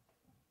think,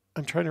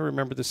 I'm trying to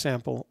remember the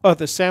sample. Oh,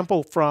 the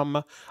sample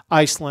from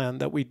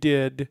Iceland that we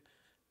did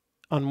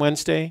on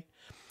Wednesday.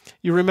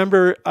 You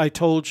remember I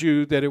told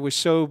you that it was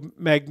so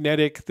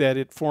magnetic that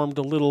it formed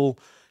a little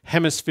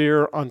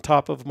hemisphere on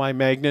top of my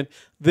magnet.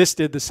 This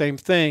did the same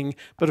thing,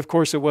 but of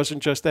course it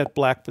wasn't just that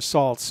black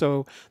basalt.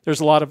 So there's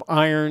a lot of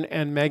iron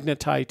and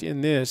magnetite in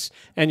this,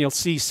 and you'll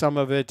see some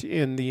of it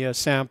in the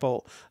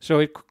sample. So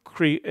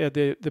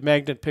the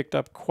magnet picked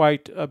up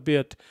quite a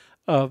bit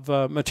of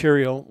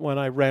material when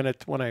I ran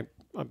it, when I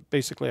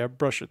basically I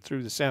brush it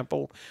through the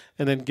sample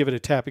and then give it a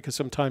tap, because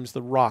sometimes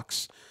the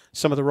rocks,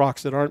 some of the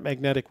rocks that aren't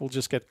magnetic will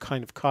just get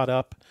kind of caught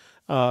up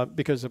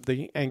because of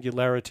the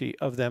angularity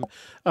of them.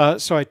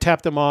 So I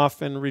tap them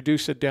off and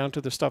reduce it down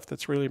to the stuff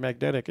that's really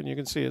magnetic, and you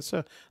can see it's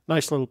a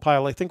nice little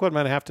pile. I think what I'm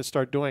going to have to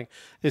start doing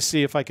is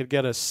see if I could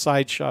get a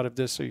side shot of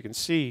this so you can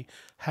see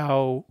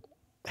how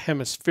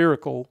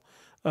hemispherical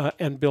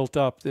and built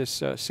up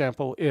this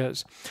sample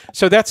is.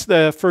 So that's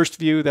the first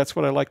view. That's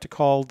what I like to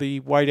call the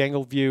wide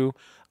angle view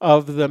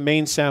of the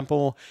main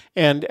sample.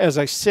 And as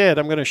I said,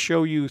 I'm going to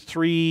show you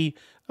three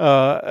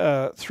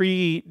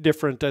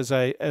different, as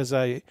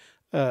I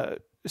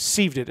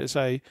sieved it, as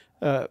I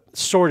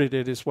sorted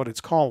it is what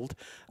it's called,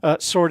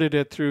 sorted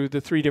it through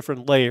the three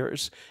different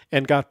layers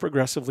and got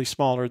progressively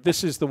smaller.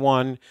 This is the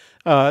one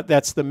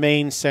that's the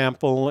main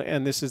sample,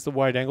 and this is the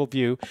wide angle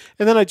view.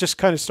 And then I just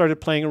kind of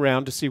started playing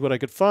around to see what I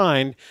could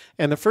find.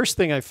 And the first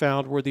thing I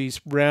found were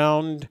these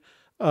round,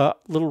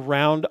 little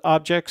round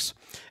objects.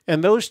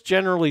 And those,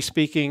 generally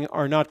speaking,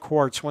 are not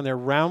quartz. When they're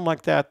round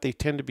like that, they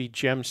tend to be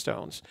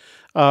gemstones.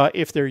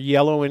 If they're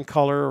yellow in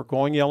color or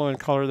going yellow in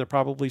color, they're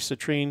probably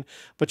citrine.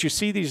 But you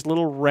see these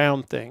little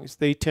round things.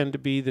 They tend to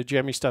be the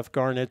gemmy stuff,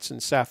 garnets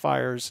and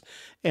sapphires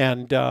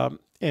and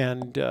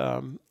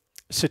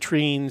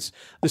citrines.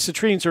 The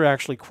citrines are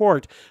actually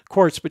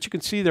quartz, but you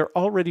can see they're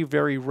already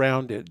very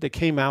rounded. They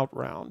came out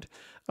round.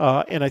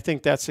 And I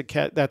think that's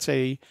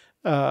a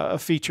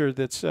feature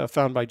that's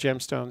found by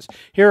gemstones.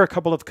 Here are a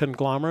couple of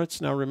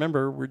conglomerates. Now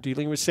remember, we're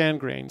dealing with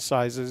sand grain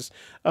sizes.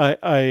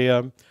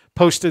 I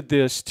posted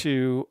this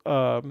to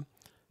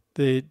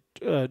the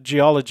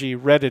geology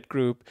Reddit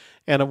group,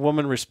 and a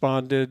woman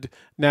responded,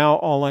 now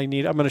all I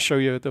need, I'm going to show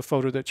you the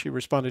photo that she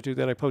responded to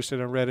that I posted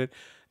on Reddit.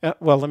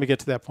 Well, let me get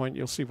to that point.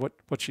 You'll see what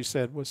she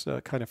said was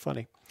kind of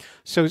funny.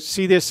 So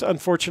see this,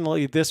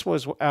 unfortunately, this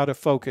was out of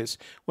focus.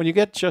 When you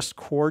get just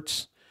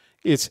quartz,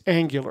 it's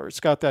angular. It's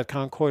got that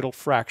conchoidal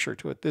fracture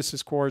to it. This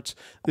is quartz.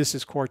 This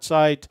is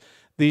quartzite.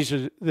 These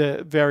are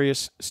the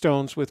various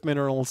stones with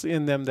minerals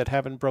in them that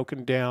haven't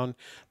broken down.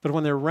 But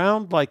when they're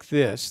round like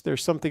this,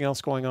 there's something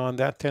else going on.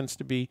 That tends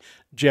to be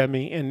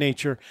gemmy in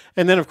nature.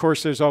 And then, of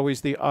course, there's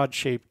always the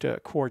odd-shaped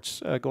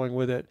quartz going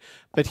with it.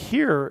 But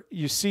here,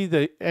 you see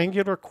the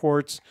angular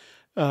quartz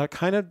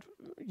kind of,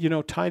 you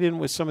know, tied in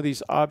with some of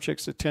these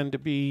objects that tend to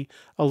be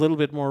a little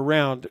bit more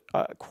round.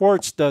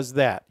 Quartz does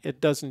that. It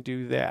doesn't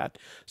do that.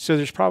 So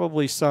there's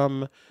probably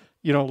some,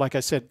 you know, like I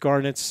said,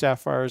 garnets,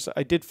 sapphires.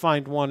 I did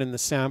find one in the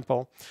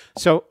sample.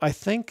 So I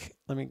think,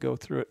 let me go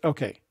through it.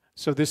 Okay,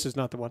 so this is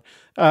not the one.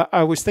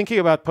 I was thinking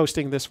about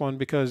posting this one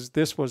because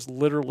this was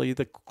literally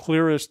the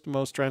clearest,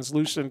 most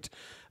translucent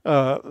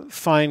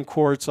fine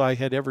quartz I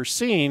had ever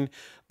seen.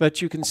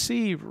 But you can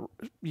see,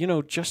 you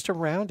know, just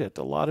around it,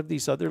 a lot of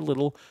these other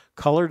little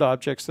colored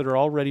objects that are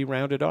already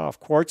rounded off.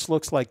 Quartz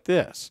looks like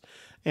this.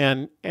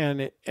 And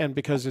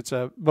because it's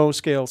a Mohs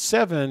scale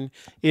 7,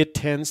 it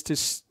tends to,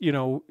 you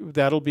know,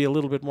 that'll be a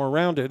little bit more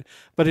rounded,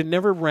 but it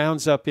never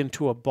rounds up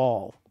into a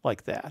ball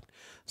like that.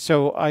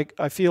 So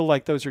I feel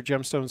like those are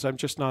gemstones. I'm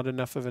just not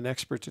enough of an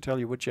expert to tell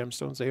you what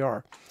gemstones they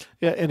are.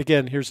 Yeah, and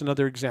again, here's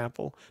another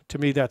example. To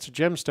me, that's a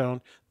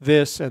gemstone.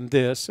 This and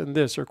this and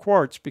this are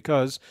quartz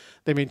because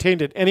they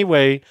maintained it.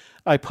 Anyway,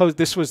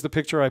 this was the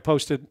picture I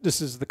posted.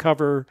 This is the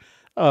cover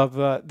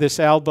of this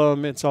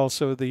album. It's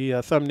also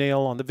the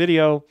thumbnail on the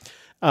video.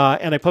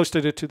 And I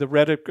posted it to the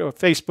Reddit,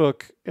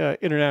 Facebook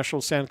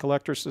International Sand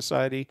Collector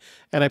Society,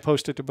 and I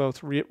posted to both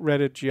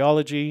Reddit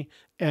Geology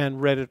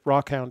and Reddit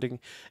Rock Hounding.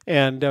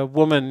 And a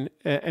woman,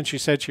 and she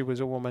said she was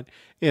a woman,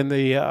 in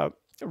the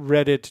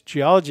Reddit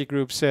Geology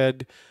group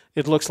said,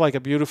 it looks like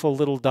a beautiful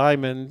little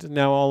diamond.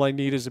 Now all I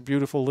need is a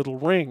beautiful little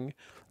ring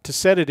to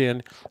set it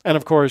in. And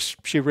of course,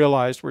 she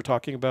realized we're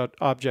talking about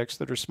objects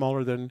that are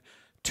smaller than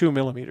 2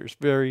 millimeters,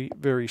 very,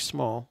 very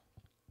small.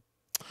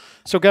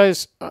 So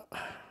guys,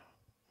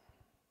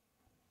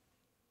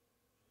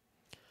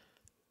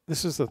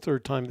 this is the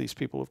third time these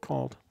people have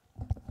called.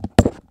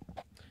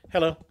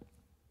 Hello.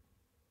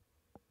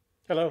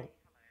 Hello.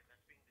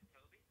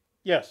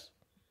 Yes.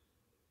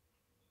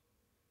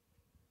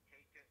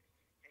 Hey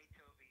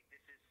Toby,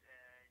 this is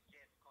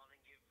Jeff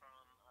calling you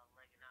from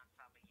Lebanon.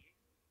 How are you?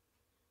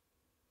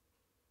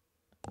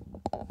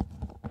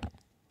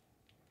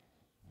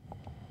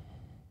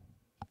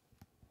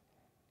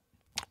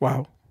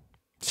 Wow.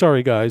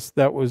 Sorry, guys.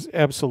 That was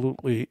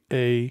absolutely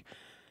a...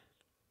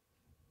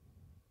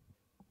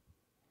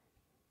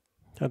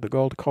 Had the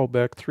gall to call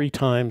back 3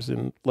 times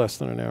in less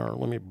than an hour.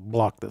 Let me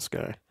block this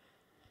guy.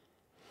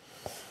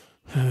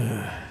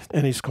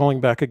 And he's calling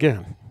back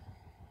again.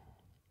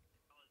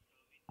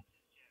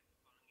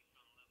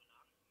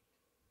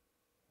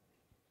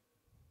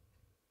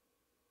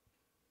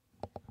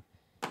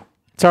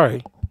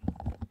 Sorry.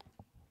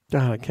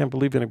 God, I can't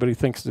believe anybody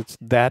thinks it's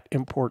that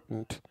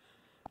important.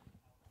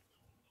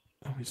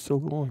 Oh, he's still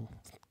going.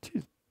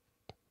 Jeez.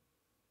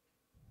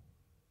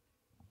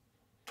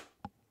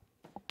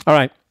 All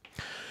right.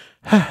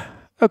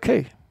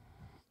 Okay.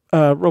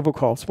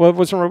 Robocalls. Well, it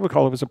wasn't a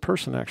robocall. It was a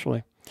person,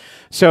 actually.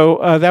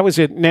 So that was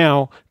it.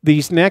 Now,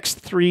 these next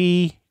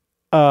 3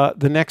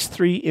 the next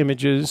three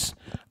images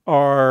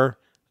are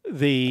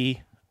the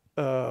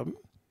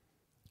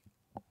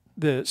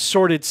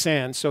sorted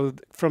sand. So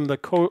from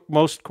the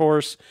most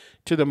coarse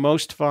to the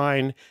most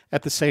fine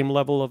at the same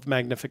level of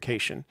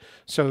magnification.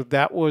 So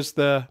that was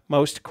the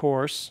most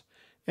coarse,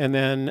 and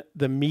then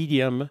the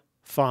medium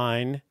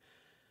fine,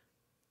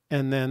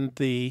 and then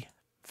the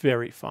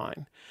very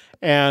fine.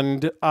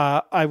 And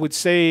I would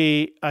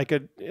say I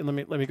could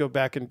let me go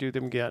back and do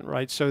them again,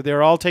 right? So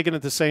they're all taken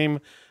at the same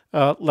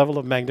level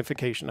of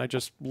magnification. I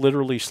just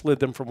literally slid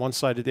them from one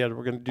side to the other.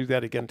 We're going to do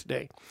that again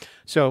today.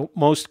 So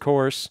most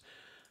coarse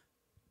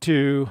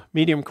to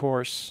medium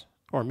coarse,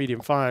 or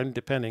medium fine,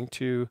 depending,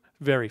 to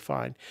very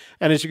fine.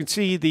 And as you can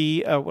see,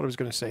 what I was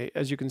going to say,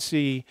 as you can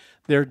see,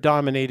 they're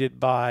dominated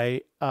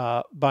by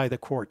the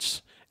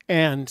quartz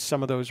and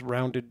some of those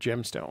rounded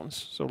gemstones.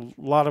 So a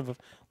lot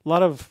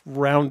of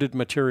rounded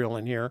material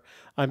in here.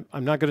 I'm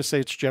not going to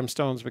say it's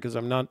gemstones because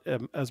I'm not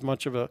as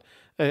much of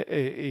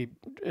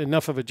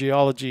enough of a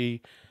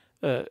geology,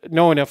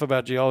 know enough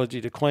about geology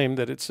to claim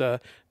that it's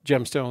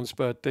gemstones,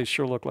 but they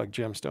sure look like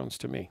gemstones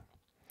to me.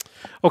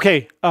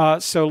 Okay,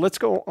 so let's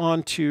go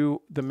on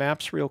to the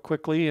maps real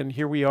quickly, and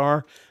here we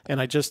are.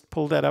 And I just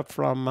pulled that up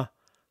from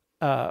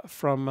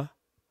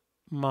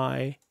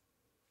my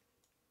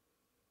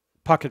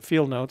Pocket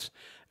Field Notes.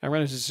 I'm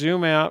going to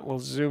zoom out. We'll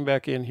zoom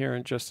back in here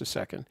in just a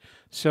second.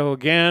 So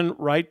again,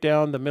 right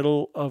down the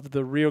middle of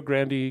the Rio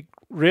Grande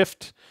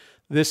Rift.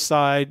 This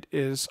side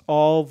is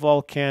all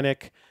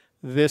volcanic.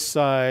 This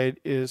side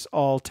is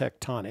all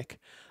tectonic.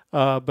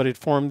 But it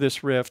formed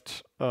this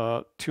rift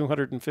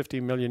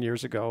 250 million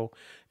years ago,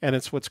 and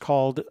it's what's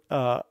called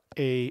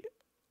an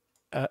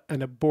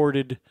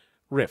aborted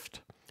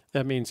rift.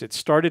 That means it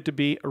started to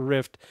be a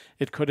rift.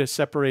 It could have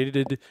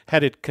separated,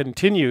 had it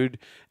continued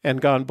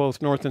and gone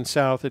both north and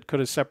south, it could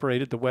have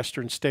separated the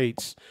western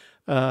states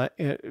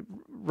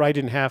right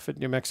in half at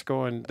New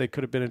Mexico, and they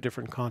could have been a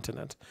different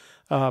continent.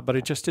 But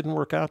it just didn't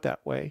work out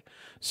that way.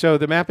 So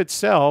the map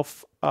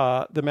itself,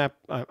 the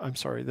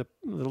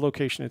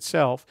location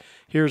itself,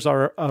 here's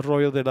our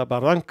Arroyo de la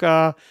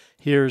Baranca,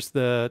 here's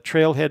the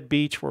trailhead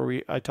beach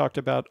where I talked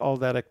about all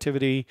that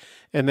activity,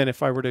 and then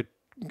if I were to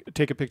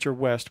take a picture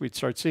west, we'd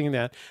start seeing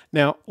that.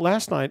 Now,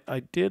 last night I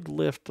did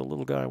lift the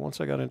little guy.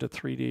 Once I got into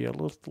 3D, I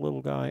lifted the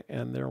little guy,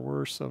 and there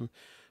were some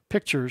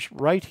pictures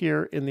right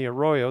here in the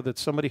Arroyo that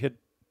somebody had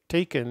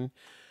taken.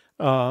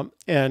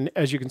 And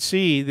as you can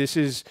see, this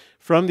is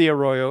from the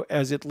Arroyo.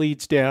 As it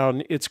leads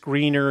down, it's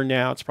greener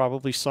now. It's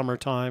probably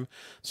summertime,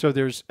 so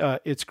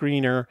it's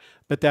greener.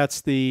 But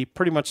that's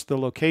pretty much the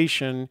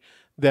location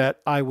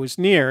that I was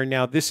near.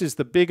 Now, this is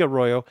the big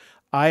Arroyo.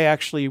 I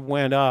actually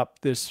went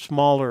up this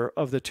smaller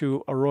of the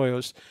two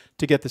arroyos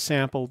to get the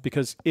sample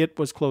because it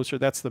was closer.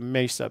 That's the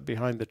mesa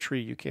behind the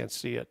tree. You can't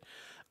see it.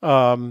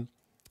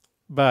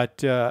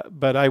 But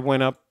I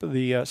went up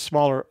the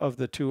smaller of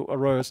the two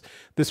arroyos.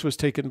 This was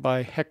taken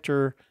by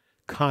Hector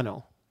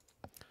Cano.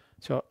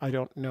 So I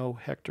don't know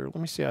Hector. Let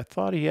me see. I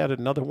thought he had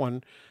another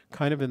one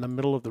kind of in the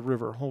middle of the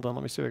river. Hold on.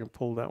 Let me see if I can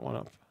pull that one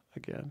up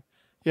again.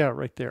 Yeah,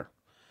 right there.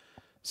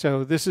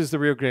 So this is the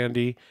Rio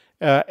Grande.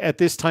 At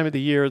this time of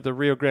the year, the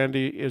Rio Grande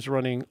is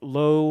running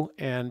low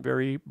and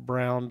very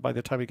brown by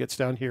the time it gets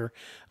down here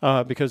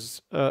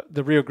because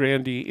the Rio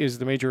Grande is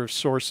the major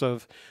source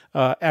of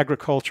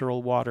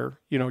agricultural water,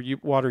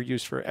 water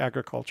used for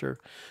agriculture.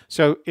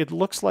 So it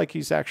looks like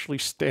he's actually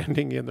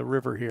standing in the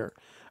river here.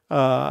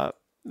 But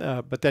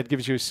that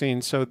gives you a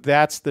scene. So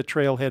that's the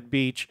trailhead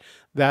beach.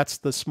 That's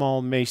the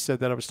small mesa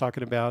that I was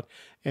talking about.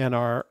 And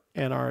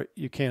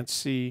you can't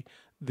see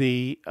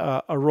the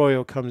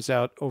Arroyo comes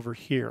out over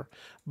here.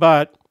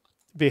 But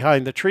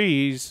behind the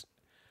trees,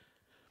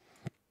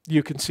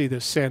 you can see the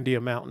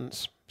Sandia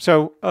Mountains.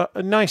 So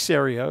a nice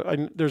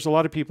area. There's a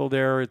lot of people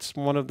there. It's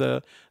during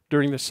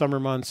the summer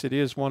months, it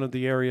is one of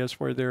the areas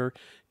where there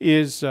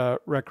is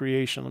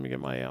recreation. Let me get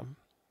my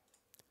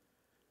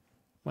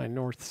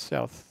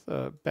north-south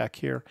back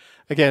here.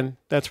 Again,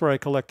 that's where I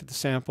collected the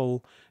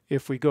sample.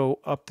 If we go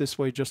up this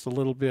way just a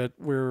little bit,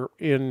 we're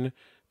in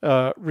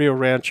Rio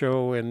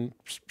Rancho, and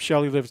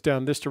Shelley lives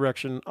down this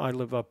direction. I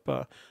live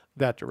up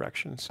that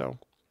direction. So,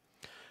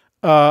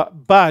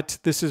 but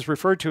this is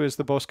referred to as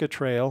the Bosque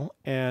Trail,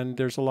 and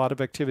there's a lot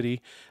of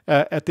activity.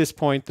 At this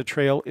point, the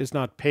trail is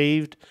not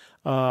paved,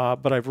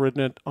 but I've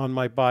ridden it on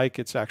my bike.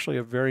 It's actually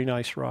a very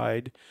nice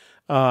ride.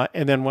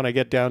 And then when I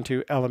get down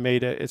to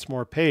Alameda, it's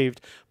more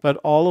paved. But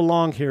all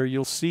along here,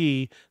 you'll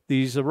see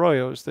these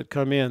arroyos that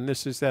come in.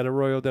 This is that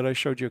arroyo that I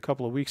showed you a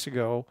couple of weeks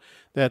ago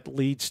that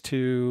leads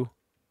to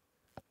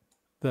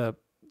the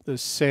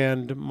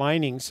sand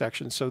mining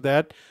section. So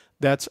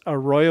that's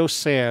Arroyo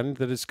sand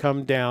that has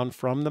come down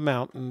from the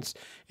mountains.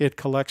 It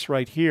collects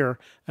right here,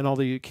 and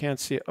although you can't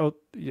see it, oh,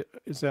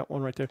 is that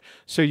one right there?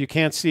 So you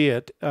can't see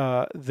it.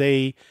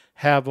 They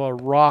have a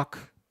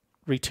rock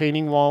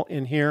retaining wall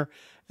in here,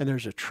 and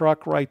there's a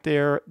truck right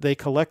there. They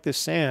collect this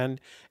sand,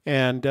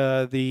 and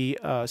the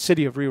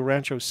city of Rio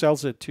Rancho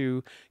sells it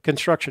to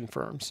construction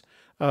firms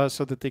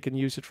so that they can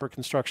use it for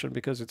construction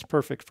because it's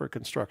perfect for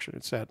construction.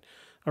 It's that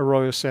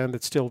Arroyo sand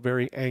that's still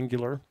very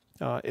angular.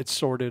 It's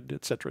sorted,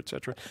 et cetera, et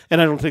cetera.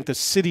 And I don't think the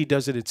city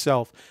does it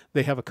itself.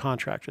 They have a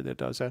contractor that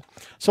does that.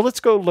 So let's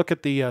go look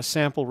at the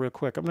sample real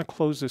quick. I'm going to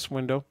close this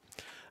window.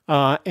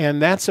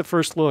 And that's the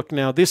first look.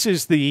 Now, this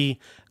is the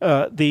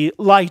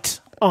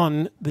light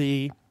on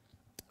the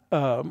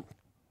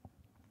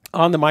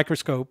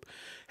microscope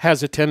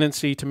has a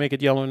tendency to make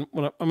it yellow. And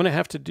what I'm going to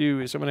have to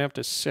do is I'm going to have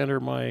to center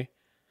my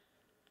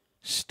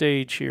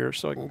stage here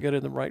so I can get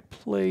in the right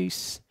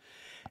place.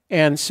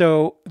 And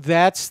so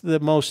that's the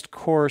most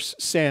coarse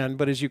sand.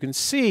 But as you can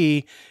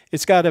see,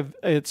 it's got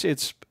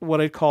it's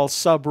what I call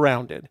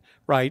sub-rounded,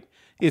 right?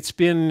 It's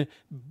been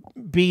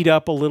beat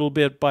up a little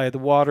bit by the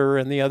water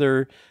and the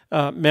other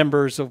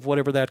members of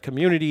whatever that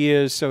community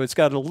is. So it's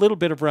got a little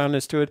bit of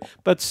roundness to it,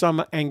 but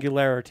some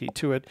angularity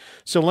to it.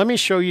 So let me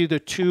show you the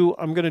two.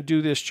 I'm going to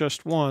do this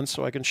just once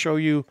so I can show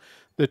you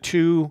the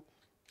two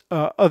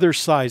other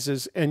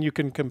sizes and you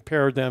can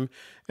compare them.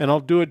 And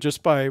I'll do it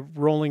just by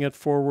rolling it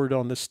forward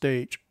on the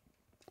stage.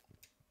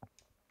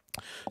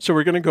 So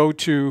we're going to go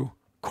to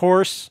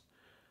coarse,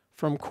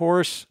 from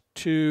coarse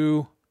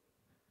to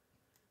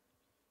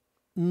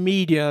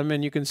medium,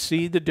 and you can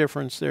see the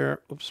difference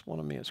there. Oops, one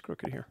of me is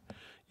crooked here.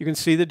 You can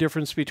see the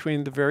difference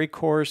between the very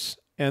coarse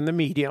and the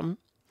medium.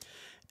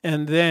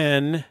 And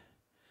then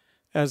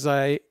as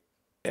I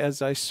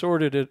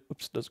sorted it,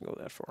 oops, it doesn't go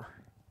that far.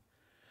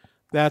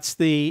 That's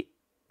the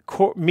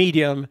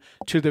medium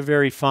to the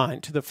very fine,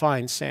 to the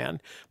fine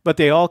sand. But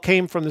they all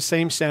came from the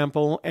same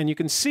sample, and you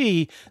can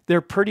see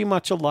they're pretty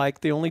much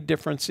alike. The only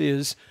difference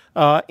is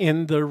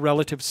in the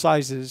relative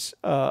sizes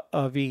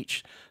of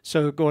each.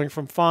 So going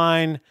from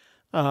fine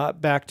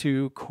back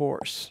to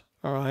coarse,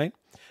 all right?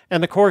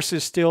 And the coarse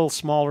is still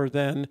smaller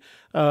than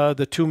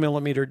the 2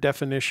 millimeter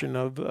definition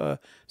of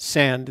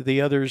sand. The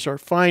others are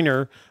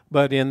finer,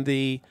 but in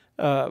the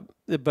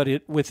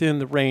within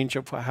the range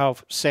of how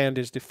sand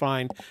is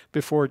defined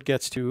before it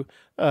gets to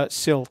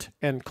silt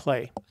and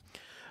clay.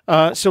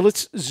 So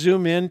let's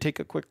zoom in, take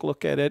a quick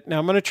look at it. Now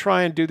I'm going to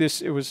try and do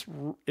this.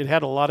 It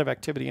had a lot of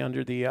activity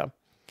under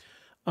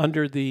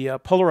the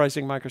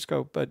polarizing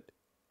microscope, but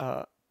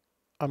I'm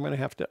going to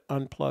have to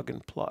unplug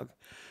and plug.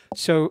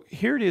 So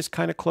here it is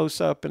kind of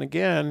close up. And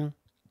again,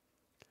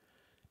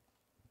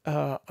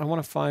 I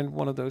want to find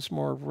one of those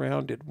more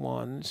rounded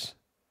ones.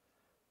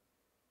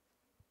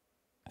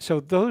 So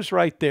those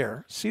right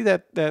there, see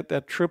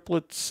that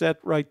triplet set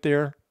right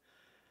there?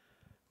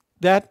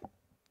 That,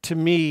 to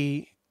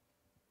me,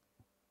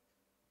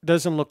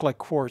 doesn't look like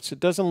quartz. It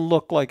doesn't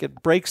look like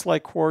it breaks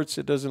like quartz.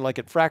 It doesn't like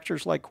it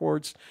fractures like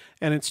quartz.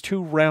 And it's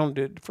too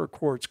rounded for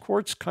quartz.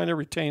 Quartz kind of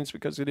retains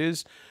because it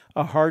is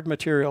a hard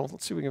material.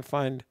 Let's see if we can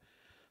find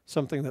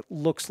something that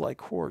looks like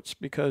quartz,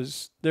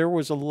 because there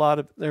was a lot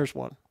of, there's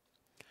one.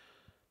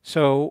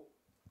 So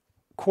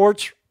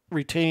quartz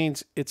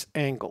retains its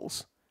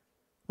angles,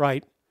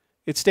 right?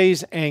 It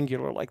stays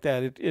angular like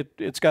that.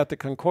 It's got the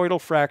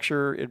conchoidal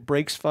fracture. It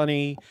breaks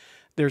funny.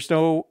 There's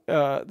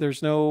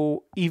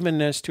no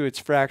evenness to its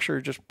fracture.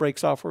 It just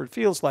breaks off where it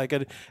feels like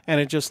it, and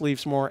it just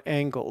leaves more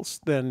angles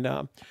than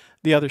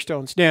the other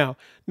stones. Now,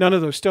 none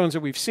of those stones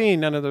that we've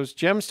seen, none of those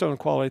gemstone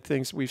quality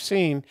things we've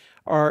seen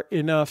are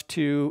enough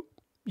to,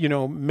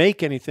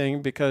 make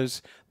anything,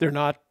 because they're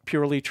not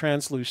purely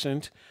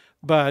translucent,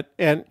 but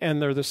and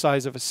they're the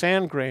size of a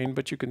sand grain.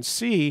 But you can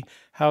see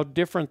how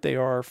different they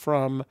are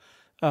from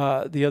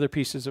the other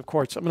pieces of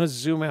quartz. I'm going to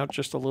zoom out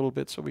just a little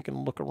bit so we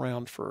can look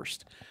around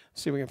first,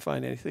 see if we can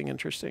find anything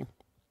interesting.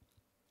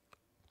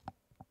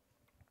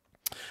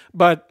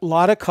 But a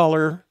lot of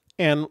color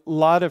and a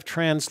lot of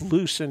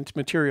translucent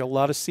material, a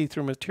lot of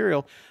see-through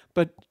material.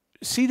 But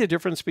see the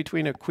difference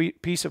between a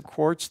piece of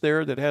quartz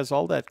there that has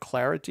all that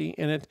clarity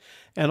in it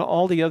and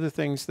all the other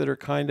things that are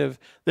kind of,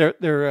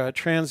 they're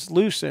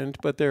translucent,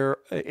 but they're,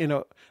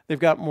 they've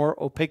got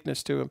more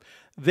opaqueness to them.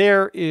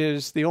 There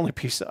is the only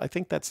piece, I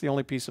think that's the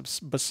only piece of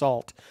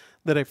basalt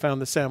that I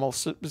found the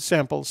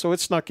sample. So it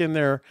snuck in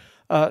there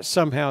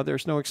somehow.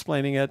 There's no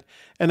explaining it.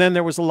 And then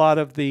there was a lot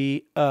of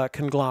the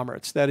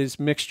conglomerates, that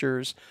is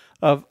mixtures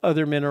of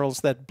other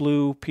minerals. That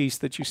blue piece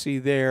that you see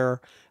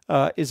there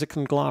is a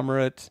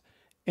conglomerate,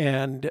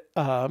 and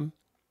that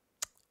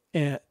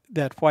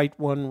white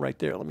one right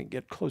there, let me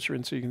get closer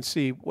in so you can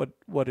see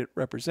what it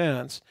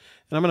represents.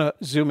 And I'm going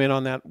to zoom in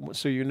on that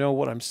so you know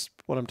what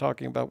I'm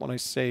talking about when I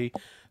say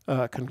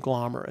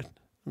conglomerate.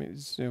 Let me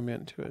zoom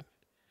into it.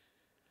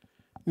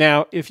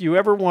 Now, if you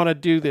ever want to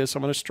do this,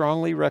 I'm going to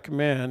strongly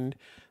recommend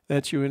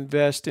that you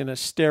invest in a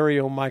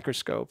stereo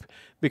microscope,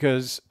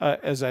 because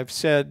as I've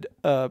said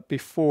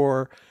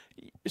before,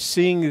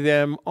 seeing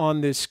them on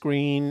this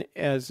screen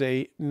as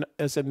a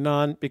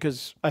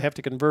because I have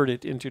to convert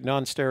it into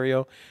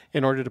non-stereo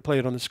in order to play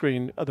it on the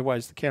screen.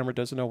 Otherwise, the camera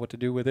doesn't know what to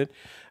do with it.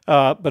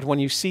 But when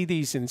you see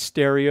these in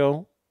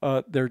stereo,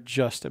 they're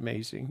just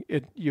amazing.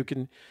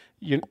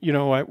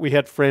 We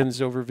had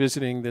friends over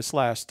visiting this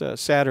last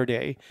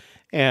Saturday,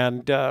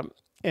 and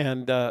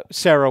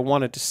Sarah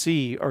wanted to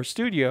see our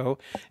studio,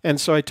 and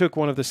so I took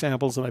one of the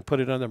samples and I put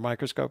it under the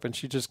microscope, and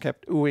she just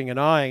kept oohing and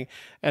eyeing,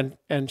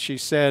 and she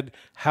said,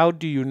 "How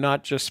do you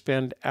not just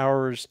spend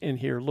hours in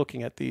here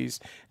looking at these?"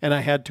 And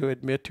I had to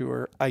admit to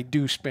her, I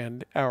do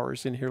spend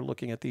hours in here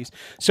looking at these.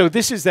 So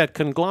this is that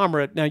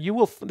conglomerate. Now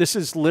this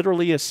is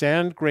literally a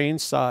sand grain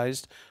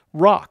sized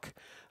rock.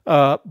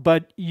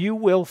 But you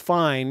will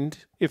find,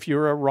 if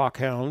you're a rock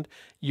hound,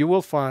 you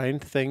will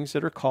find things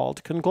that are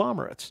called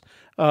conglomerates.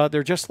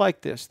 They're just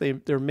like this.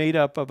 They're made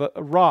up of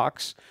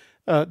rocks.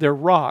 They're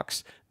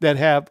rocks that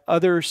have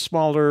other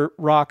smaller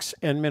rocks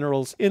and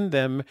minerals in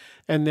them,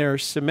 and they're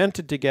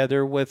cemented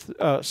together with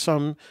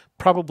some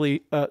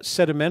probably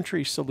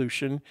sedimentary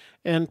solution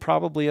and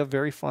probably a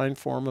very fine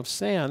form of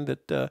sand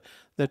that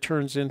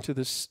turns into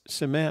this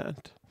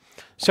cement.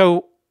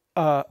 So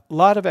a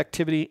lot of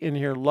activity in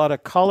here, a lot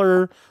of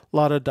color, a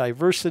lot of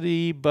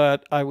diversity,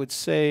 but I would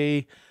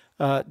say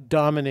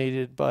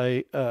dominated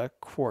by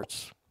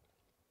quartz.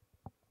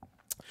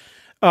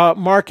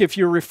 Mark, if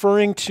you're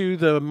referring to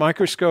the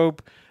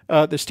microscope,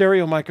 the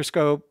stereo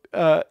microscope,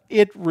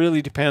 it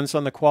really depends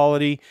on the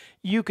quality.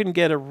 You can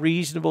get a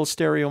reasonable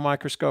stereo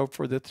microscope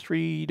for the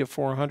 $300 to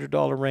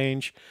 $400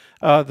 range.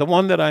 The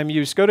one that I'm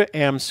using, go to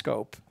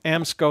Amscope,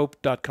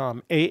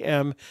 amscope.com,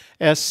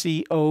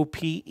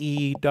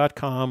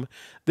 AMSCOPE.com.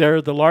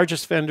 They're the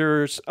largest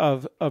vendors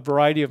of a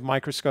variety of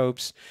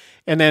microscopes.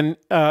 And then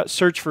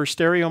search for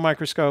stereo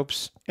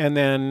microscopes, and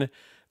then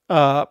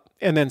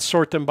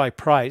sort them by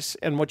price.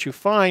 And what you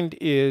find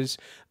is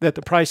that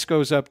the price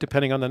goes up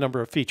depending on the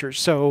number of features.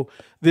 So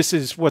this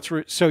is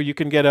so you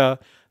can get the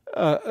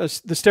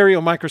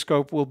stereo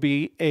microscope will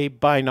be a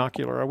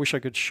binocular. I wish I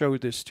could show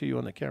this to you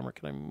on the camera.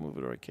 Can I move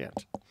it, or I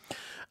can't?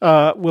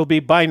 Will be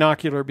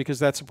binocular because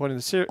that's the point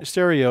of the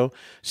stereo.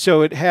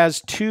 So it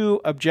has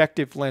two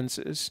objective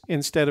lenses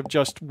instead of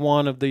just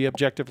one of the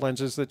objective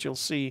lenses that you'll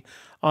see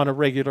on a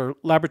regular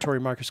laboratory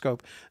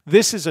microscope.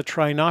 This is a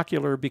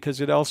trinocular because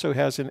it also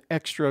has an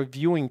extra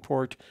viewing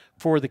port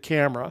for the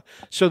camera.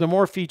 So the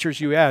more features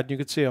you add, you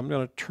can see I'm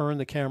going to turn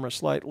the camera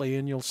slightly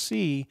and you'll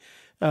see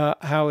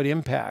how it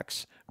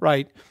impacts,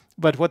 right?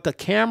 But what the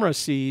camera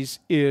sees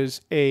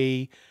is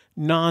a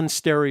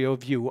non-stereo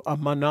view, a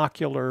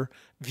monocular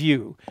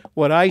view.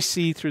 What I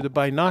see through the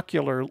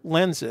binocular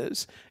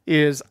lenses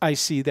is I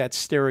see that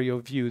stereo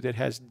view that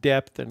has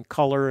depth and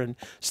color and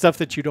stuff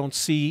that you don't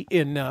see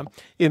in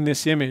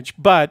this image,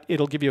 but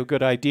it'll give you a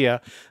good idea.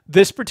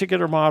 This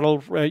particular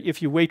model,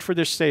 if you wait for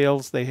their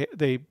sales,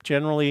 they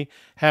generally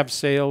have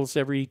sales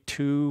every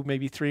 2,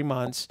 maybe 3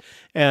 months,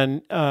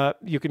 and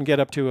you can get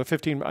up to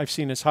I've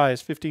seen as high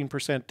as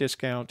 15%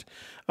 discount.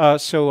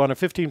 So on a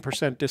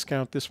 15%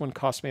 discount, this one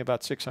cost me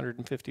about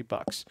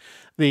 $650.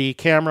 The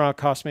camera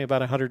cost me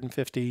about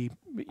 $150,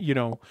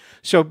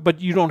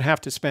 but you don't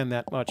have to spend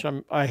that much.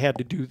 I had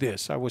to do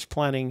this. I was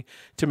planning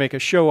to make a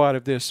show out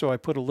of this, so I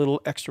put a little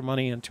extra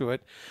money into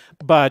it.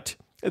 But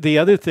the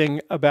other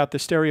thing about the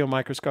stereo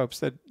microscopes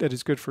that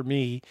is good for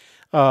me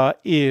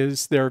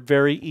is they're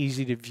very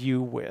easy to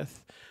view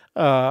with.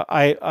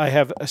 I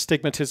have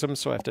astigmatism,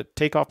 so I have to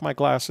take off my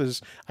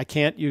glasses. I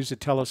can't use a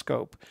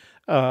telescope.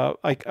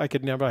 I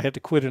could never. I had to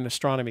quit an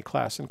astronomy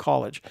class in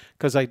college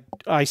because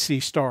I see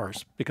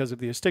stars because of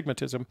the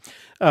astigmatism.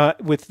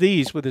 With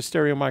the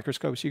stereo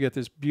microscopes, you get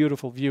this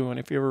beautiful view. And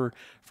if you ever,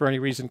 for any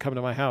reason, come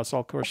to my house,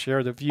 I'll of course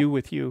share the view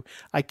with you.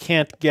 I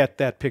can't get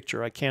that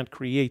picture. I can't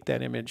create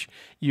that image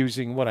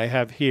using what I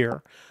have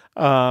here.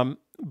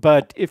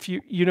 But if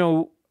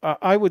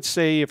I would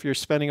say if you're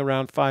spending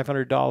around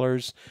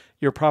 $500,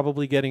 you're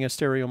probably getting a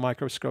stereo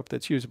microscope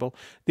that's usable.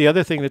 The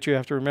other thing that you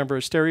have to remember,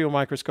 a stereo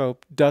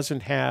microscope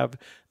doesn't have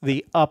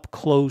the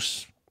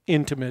up-close,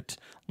 intimate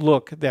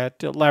look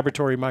that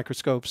laboratory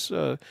microscopes,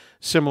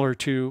 similar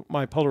to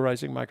my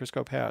polarizing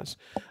microscope, has.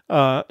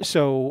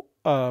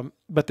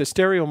 But the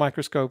stereo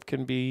microscope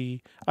can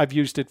be, I've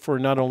used it for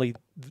not only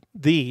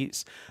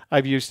these,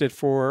 I've used it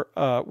for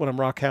when I'm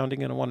rock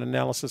hounding and I want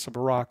analysis of a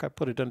rock, I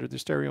put it under the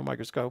stereo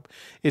microscope.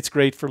 It's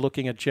great for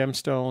looking at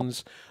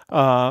gemstones,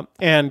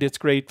 and it's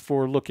great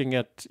for looking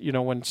at,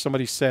 when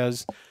somebody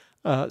says,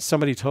 one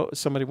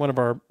of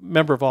our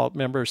Member Vault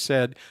members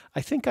said,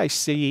 I think I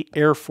see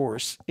Air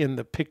Force in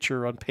the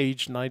picture on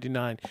page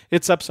 99.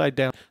 It's upside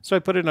down. So I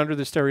put it under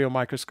the stereo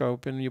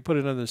microscope, and you put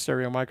it under the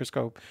stereo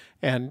microscope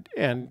and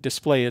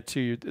display it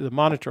to the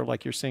monitor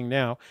like you're seeing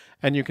now.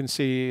 And you can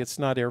see it's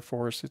not Air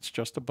Force. It's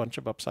just a bunch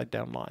of upside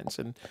down lines.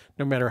 And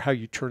no matter how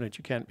you turn it,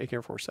 you can't make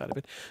Air Force out of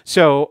it.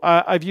 So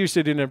I've used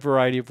it in a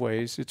variety of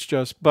ways.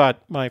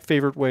 But my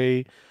favorite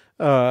way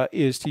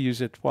is to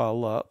use it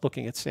while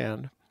looking at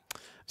sand.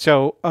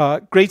 So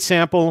great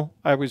sample.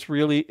 I was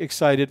really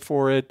excited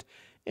for it,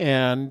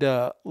 and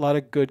a lot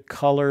of good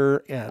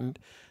color and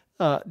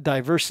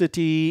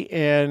diversity.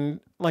 And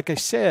like I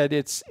said,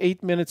 it's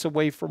 8 minutes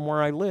away from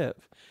where I live.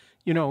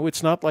 You know,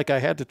 it's not like I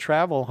had to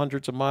travel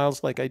hundreds of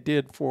miles like I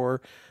did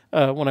for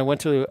when I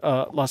went to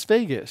Las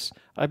Vegas.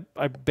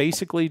 I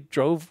basically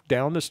drove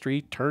down the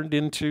street, turned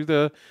into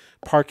the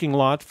parking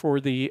lot for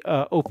the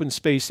open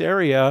space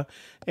area,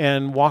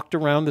 and walked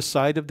around the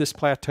side of this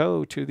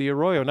plateau to the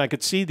Arroyo. And I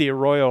could see the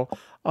Arroyo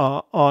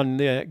on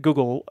the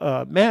Google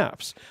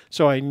Maps.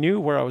 So I knew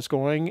where I was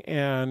going,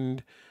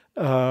 and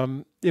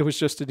it was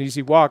just an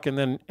easy walk. And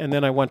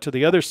then I went to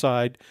the other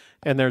side,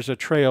 and there's a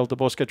trail. The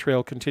Bosque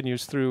Trail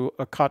continues through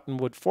a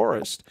cottonwood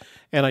forest,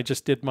 and I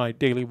just did my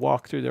daily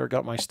walk through there,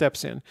 got my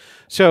steps in.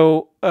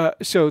 So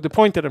the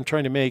point that I'm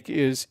trying to make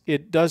is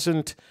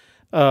it's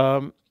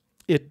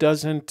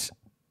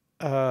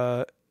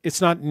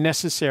not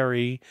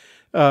necessary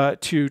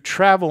to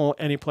travel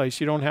any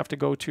place. You don't have to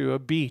go to a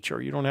beach,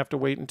 or you don't have to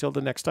wait until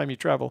the next time you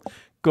travel.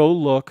 Go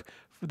look.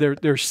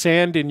 There's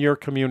sand in your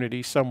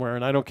community somewhere,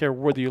 and I don't care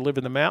whether you live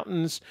in the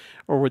mountains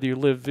or whether you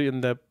live in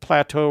the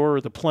plateau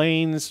or the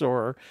plains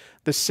or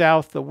the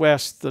south, the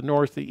west, the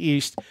north, the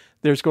east.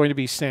 There's going to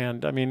be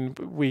sand. I mean,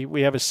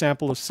 we have a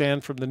sample of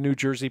sand from the New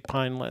Jersey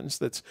Pinelands.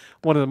 That's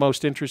one of the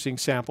most interesting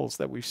samples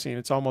that we've seen.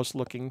 It's almost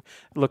like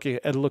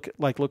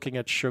looking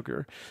at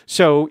sugar.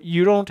 So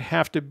you don't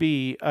have to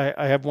be.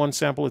 I have one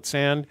sample of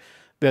sand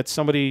that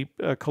somebody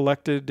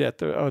collected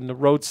on the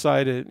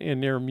roadside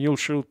near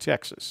Muleshoe,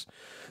 Texas.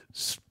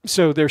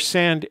 So there's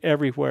sand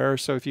everywhere.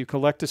 So if you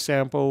collect a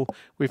sample,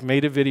 we've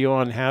made a video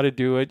on how to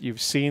do it.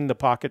 You've seen the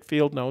pocket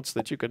field notes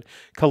that you could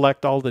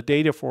collect all the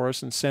data for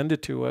us and send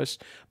it to us.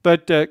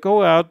 But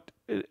go out,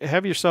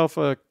 have yourself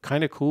a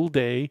kind of cool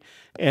day,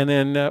 and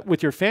then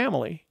with your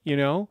family, you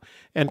know,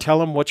 and tell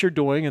them what you're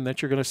doing and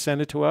that you're going to send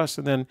it to us,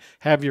 and then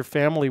have your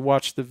family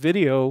watch the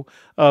video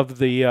of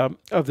the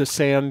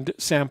sand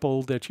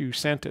sample that you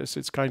sent us.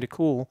 It's kind of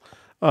cool.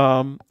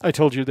 I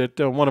told you that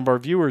one of our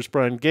viewers,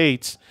 Brian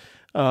Gates,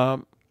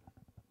 opted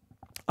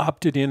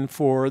in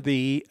for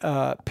the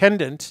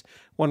pendant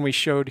when we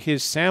showed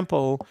his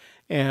sample,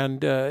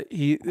 and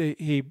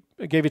he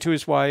gave it to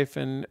his wife.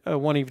 And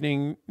one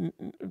evening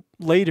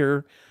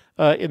later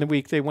in the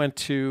week, they went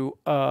to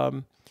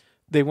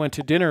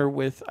dinner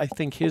with, I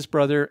think, his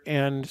brother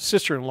and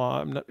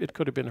sister-in-law. It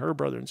could have been her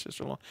brother and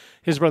sister-in-law,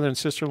 his brother and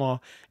sister-in-law.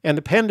 And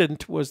the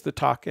pendant was the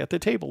talk at the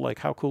table. Like,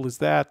 how cool is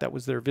that? That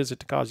was their visit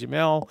to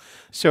Cozumel.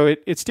 So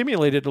it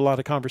stimulated a lot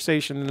of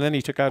conversation. And then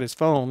he took out his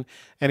phone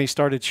and he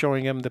started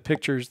showing him the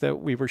pictures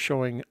that we were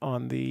showing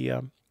on the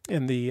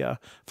in the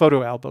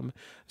photo album.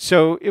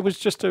 So it was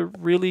just a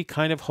really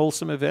kind of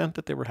wholesome event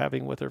that they were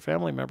having with their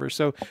family members.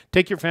 So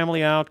take your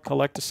family out,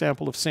 collect a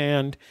sample of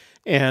sand,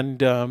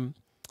 and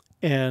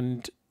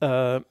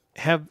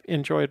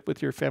enjoy it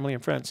with your family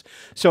and friends.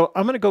 So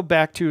I'm going to go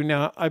back to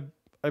now. I've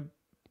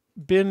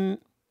been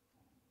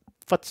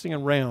futzing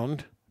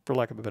around, for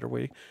lack of a better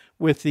way,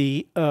 with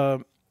a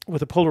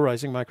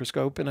polarizing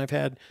microscope, and I've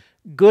had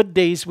good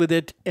days with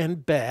it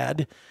and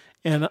bad,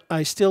 and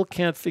I still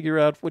can't figure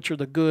out which are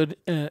the good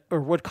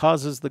or what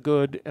causes the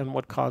good and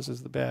what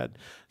causes the bad.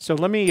 So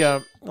let me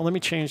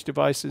change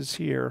devices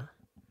here,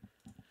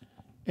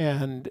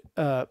 and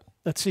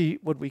let's see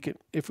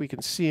if we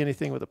can see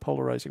anything with a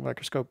polarizing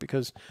microscope,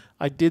 because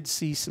I did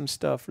see some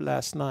stuff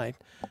last night.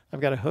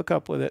 I've got to hook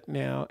up with it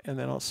now, and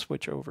then I'll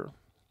switch over.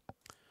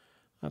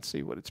 Let's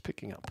see what it's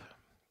picking up.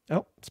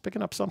 Oh, it's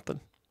picking up something.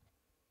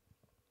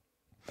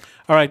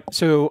 All right,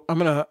 so I'm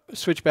going to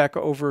switch back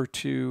over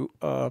to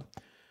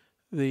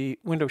the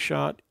window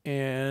shot,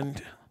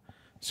 and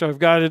so I've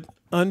got it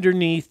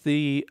underneath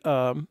the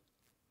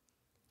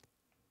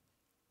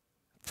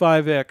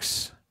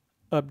 5x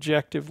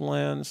objective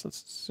lens.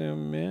 Let's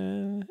zoom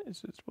in.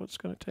 Is this what it's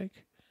going to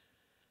take?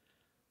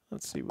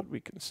 Let's see what we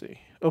can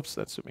see. Oops,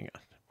 that's zooming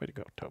out. Way to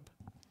go, Toby.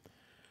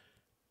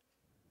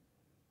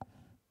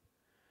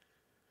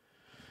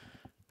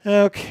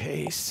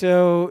 Okay,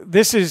 so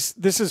this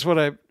is what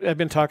I've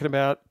been talking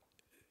about.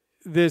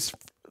 This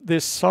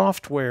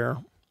software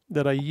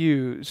that I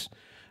use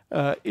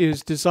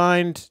is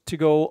designed to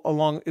go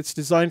along. It's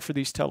designed for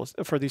these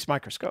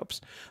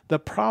microscopes. The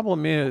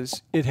problem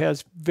is it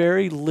has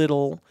very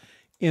little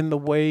in the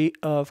way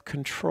of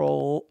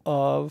control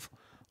of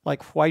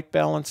like white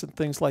balance and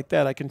things like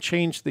that. I can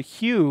change the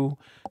hue,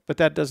 but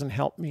that doesn't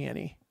help me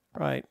any,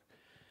 right?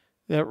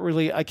 That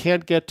really, I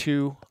can't get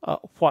to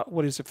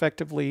what is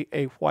effectively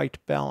a white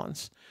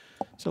balance.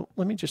 So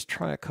let me just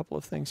try a couple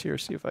of things here,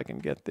 see if I can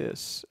get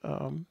this.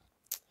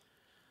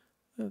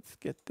 Let's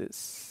get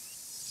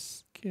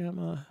this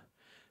gamma.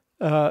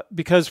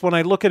 Because when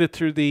I look at it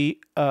through the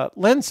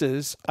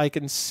lenses, I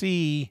can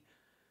see.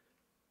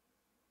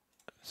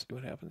 Let's see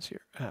what happens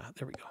here.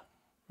 There we go.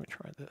 Let me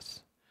try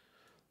this.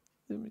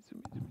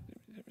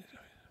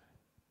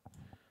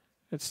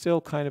 It's still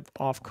kind of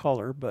off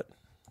color, but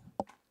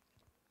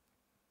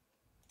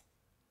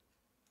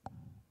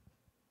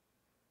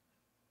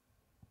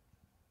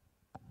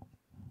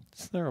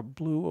is there a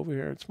blue over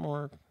here? It's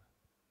more.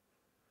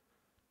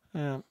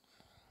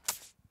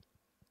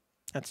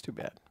 That's too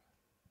bad.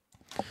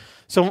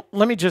 So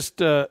let me just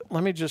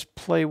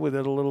play with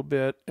it a little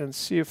bit and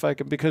see if I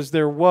can, because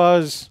there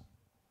was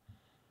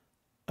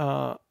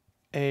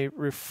a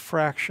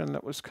refraction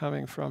that was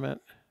coming from it.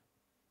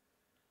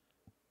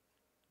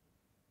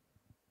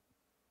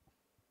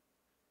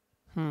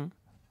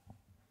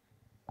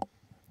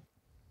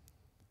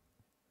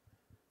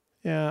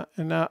 Yeah,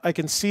 and now I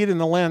can see it in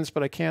the lens,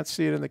 but I can't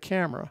see it in the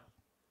camera.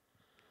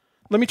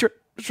 Let me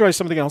try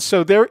something else.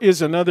 So there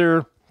is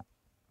another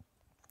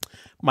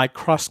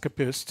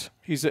microscopist.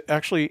 He's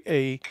actually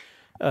a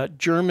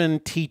German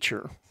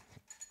teacher.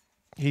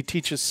 He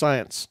teaches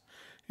science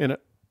in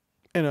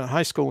a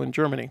high school in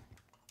Germany.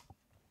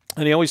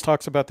 And he always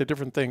talks about the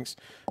different things.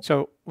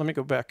 So let me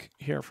go back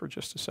here for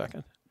just a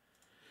second.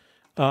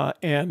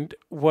 And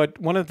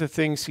one of the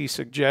things he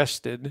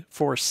suggested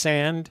for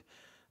sand,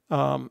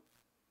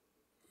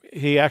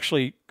 he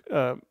actually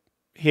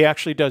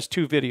does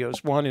two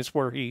videos. One is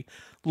where he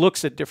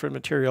looks at different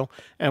material,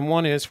 and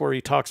one is where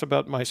he talks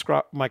about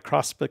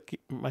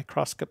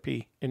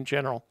microscopy in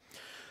general.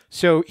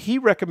 So he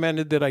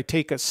recommended that I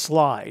take a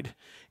slide,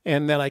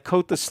 and then I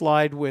coat the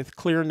slide with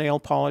clear nail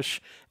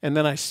polish, and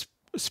then I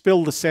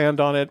spill the sand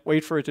on it,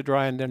 wait for it to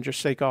dry, and then just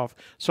shake off.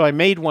 So I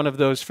made one of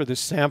those for this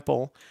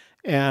sample,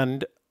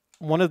 and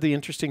one of the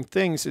interesting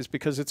things is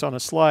because it's on a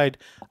slide,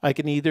 I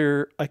can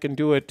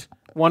do it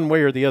one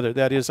way or the other.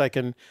 That is, I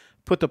can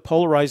put the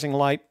polarizing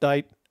light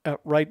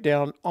right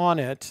down on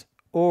it,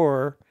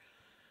 or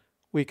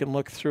we can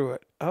look through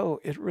it. Oh,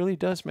 it really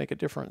does make a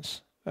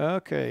difference.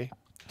 Okay,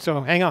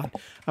 so hang on.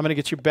 I'm going to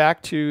get you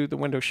back to the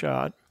window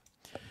shot.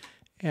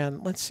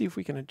 And let's see if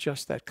we can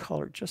adjust that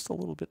color just a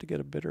little bit to get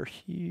a better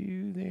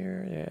hue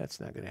there. Yeah, that's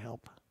not going to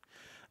help.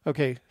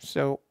 Okay,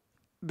 so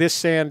this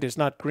sand is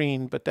not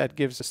green, but that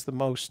gives us the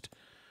most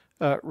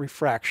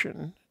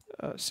refraction,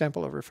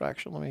 sample of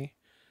refraction. Let me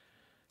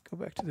go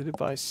back to the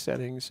device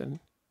settings,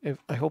 and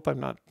I hope I'm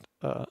not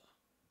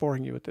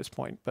boring you at this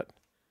point, but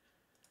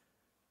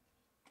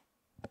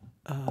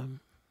okay,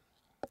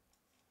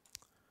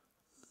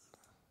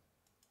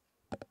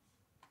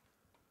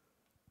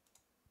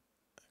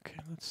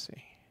 let's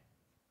see.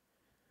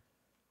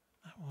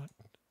 I want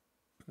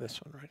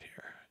this one right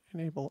here.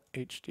 Enable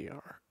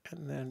HDR,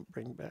 and then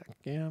bring back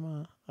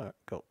gamma, or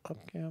go up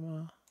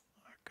gamma,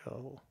 or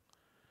go.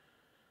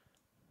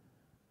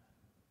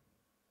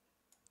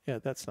 Yeah,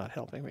 that's not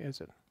helping me, is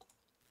it?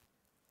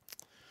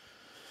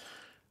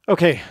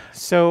 Okay,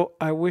 so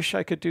I wish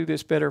I could do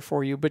this better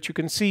for you, but you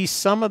can see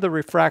some of the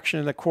refraction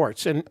in the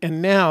quartz.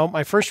 And now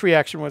my first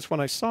reaction was when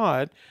I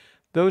saw it,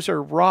 those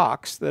are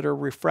rocks that are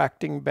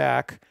refracting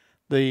back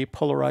the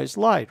polarized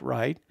light,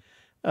 right?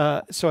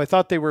 So I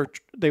thought they were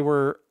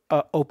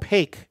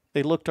opaque.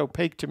 They looked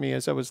opaque to me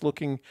as I was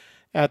looking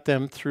at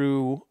them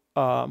through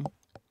the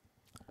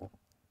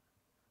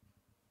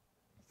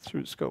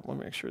scope. Let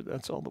me make sure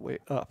that's all the way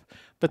up.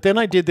 But then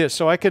I did this.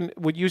 So I can,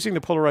 with using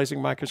the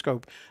polarizing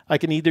microscope, I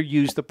can either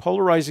use the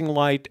polarizing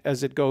light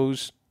as it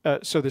goes.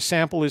 So the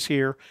sample is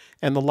here,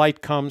 and the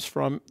light comes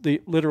from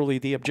literally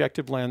the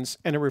objective lens,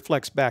 and it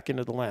reflects back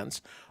into the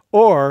lens.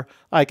 Or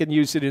I can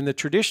use it in the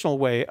traditional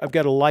way. I've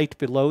got a light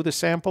below the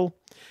sample,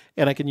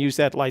 and I can use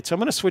that light. So I'm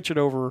going to switch it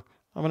over.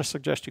 I'm going to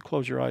suggest you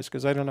close your eyes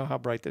because I don't know how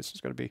bright this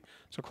is going to be.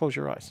 So close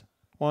your eyes.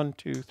 1,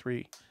 2,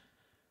 3.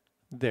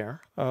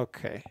 There.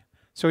 Okay.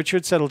 So it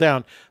should settle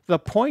down. The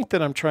point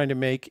that I'm trying to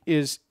make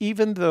is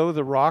even though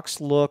the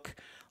rocks look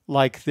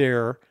like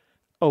they're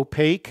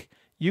opaque,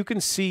 you can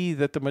see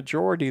that the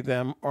majority of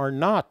them are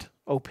not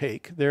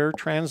opaque. They're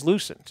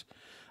translucent.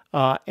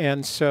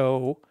 And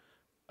so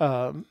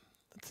let's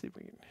see if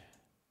we can.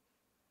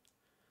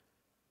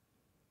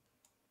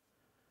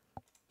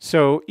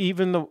 So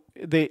even though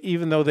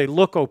they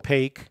look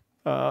opaque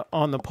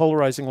on the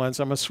polarizing lens,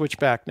 I'm going to switch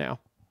back now.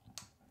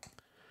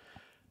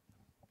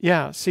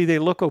 Yeah, see, they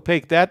look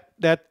opaque. That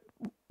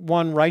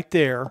one right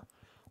there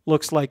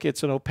looks like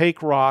it's an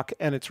opaque rock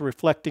and it's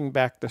reflecting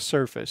back the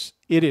surface.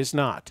 It is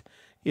not.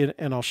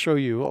 And I'll show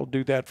you. I'll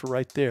do that for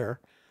right there.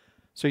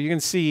 So you can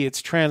see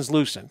it's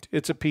translucent.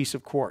 It's a piece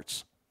of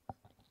quartz.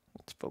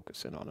 Let's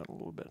focus in on it a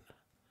little bit.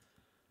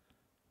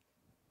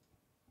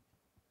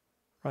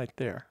 Right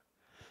there.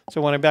 So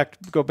when I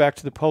go back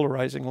to the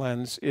polarizing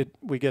lens,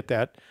 we get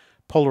that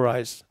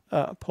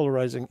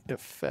polarizing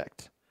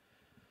effect.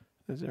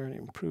 Is there any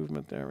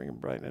improvement there? We can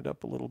brighten it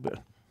up a little bit.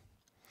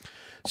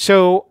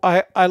 So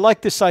I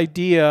like this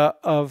idea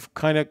of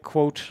kind of,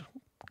 quote,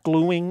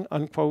 gluing,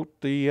 unquote,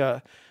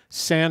 the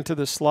sand to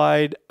the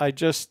slide.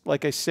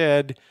 Like I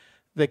said,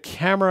 the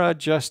camera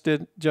just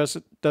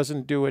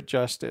doesn't do it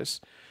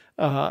justice.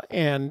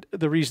 And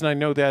the reason I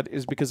know that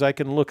is because I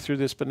can look through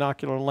this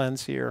binocular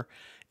lens here,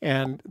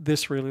 and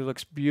this really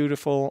looks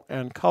beautiful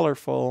and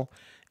colorful,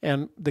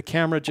 and the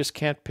camera just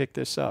can't pick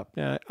this up.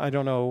 I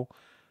don't know.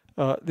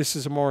 This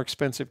is a more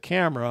expensive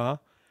camera,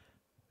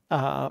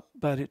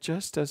 but it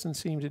just doesn't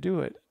seem to do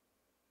it.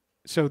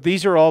 So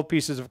these are all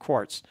pieces of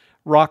quartz.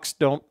 Rocks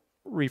don't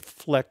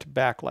reflect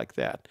back like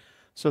that.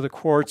 So the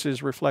quartz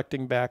is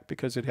reflecting back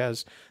because it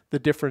has the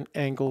different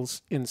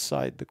angles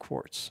inside the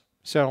quartz.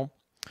 So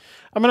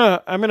I'm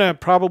gonna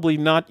probably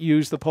not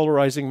use the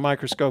polarizing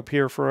microscope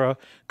here for a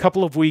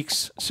couple of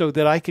weeks so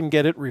that I can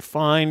get it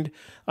refined.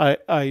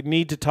 I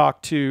need to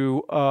talk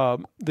to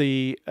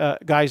the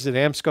guys at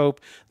Amscope.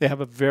 They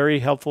have a very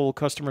helpful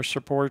customer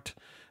support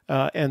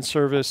and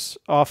service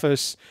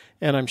office,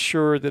 and I'm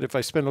sure that if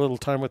I spend a little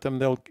time with them,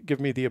 they'll give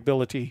me the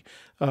ability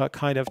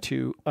kind of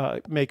to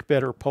make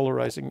better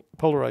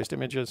polarized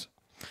images.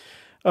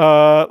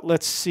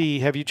 Let's see.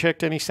 Have you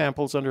checked any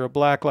samples under a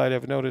black light?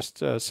 I've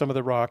noticed some of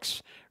the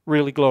rocks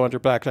really glow under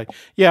black light.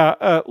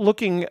 Yeah,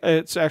 looking,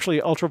 it's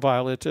actually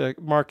ultraviolet.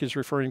 Mark is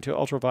referring to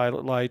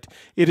ultraviolet light.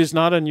 It is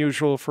not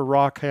unusual for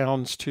rock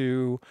hounds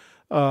to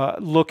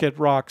look at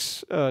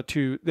rocks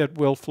that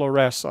will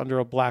fluoresce under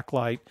a black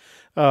light.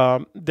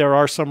 There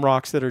are some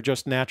rocks that are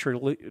just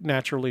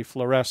naturally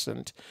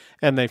fluorescent,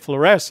 and they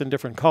fluoresce in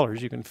different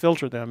colors. You can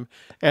filter them,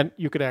 and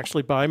you can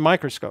actually buy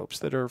microscopes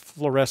that are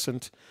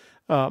fluorescent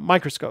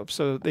microscopes,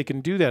 so they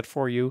can do that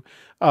for you.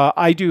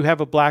 I do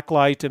have a black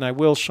light, and I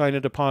will shine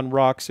it upon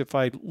rocks if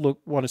I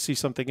want to see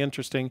something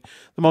interesting.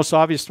 The most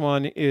obvious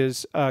one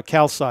is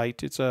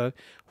calcite. It's a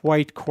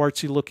white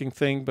quartzy looking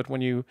thing, but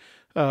when you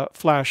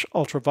flash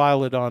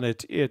ultraviolet on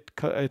it, it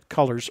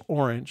colors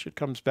orange. It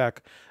comes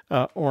back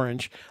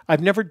orange.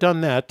 I've never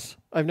done that.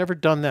 I've never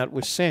done that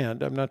with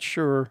sand. I'm not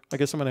sure. I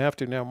guess I'm going to have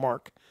to now,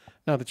 Mark,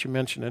 now that you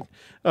mention it,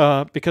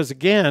 because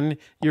again,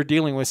 you're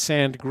dealing with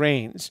sand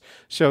grains,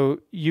 so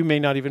you may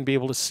not even be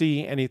able to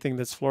see anything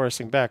that's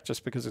fluorescing back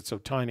just because it's so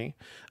tiny.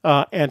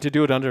 And to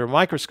do it under a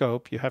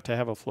microscope, you have to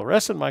have a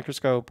fluorescent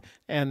microscope,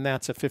 and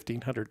that's a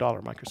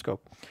 $1,500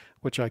 microscope,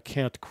 which I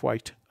can't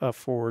quite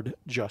afford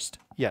just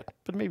yet,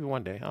 but maybe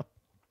one day, huh?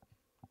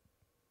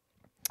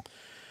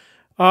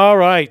 All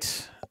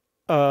right.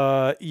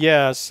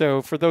 Yeah,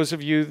 so for those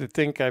of you that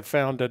think I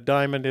found a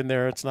diamond in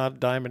there, it's not a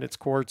diamond, it's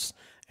quartz,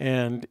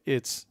 and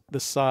it's the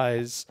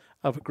size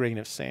of a grain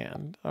of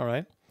sand. All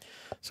right.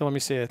 So let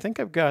me see. I think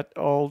I've got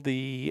all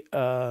the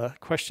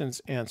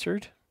questions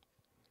answered.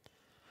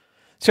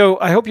 So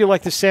I hope you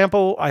like the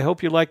sample. I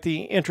hope you like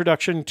the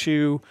introduction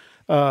to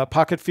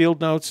pocket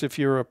field notes. If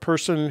you're a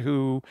person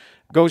who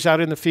goes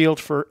out in the field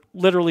for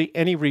literally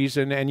any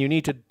reason and you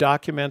need to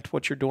document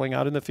what you're doing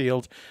out in the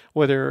field,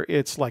 whether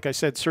it's, like I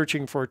said,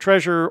 searching for a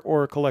treasure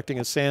or collecting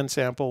a sand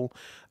sample,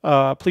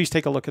 please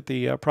take a look at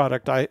the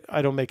product. I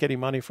don't make any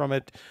money from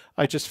it.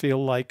 I just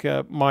feel like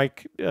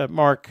Mike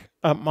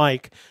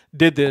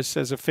did this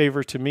as a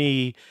favor to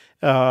me,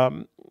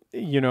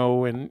 you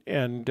know,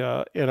 and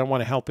I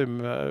want to help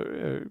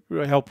him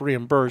help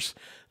reimburse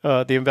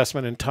the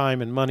investment in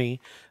time and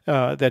money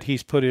that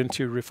he's put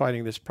into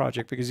refining this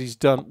project, because he's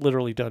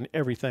literally done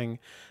everything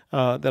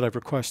that I've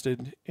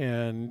requested,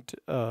 and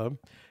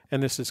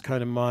this is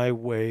kind of my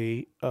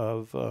way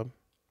of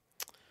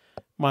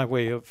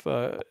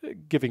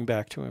giving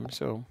back to him.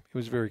 So he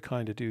was very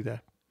kind to do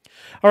that.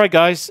 All right,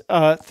 guys,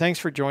 thanks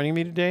for joining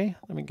me today.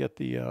 Let me get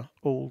the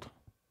old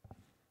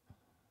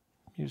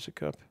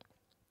music up.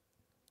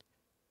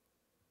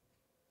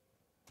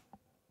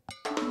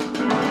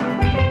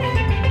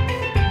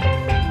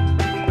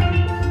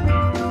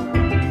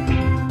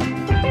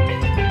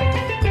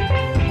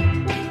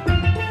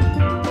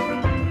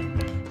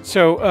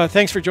 So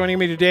thanks for joining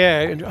me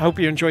today. I hope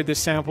you enjoyed this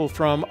sample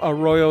from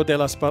Arroyo de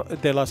las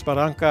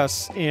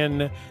Barancas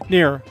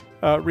near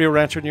Rio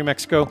Rancho, New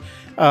Mexico.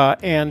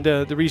 And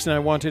the reason I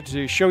wanted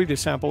to show you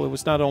this sample, it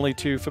was not only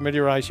to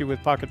familiarize you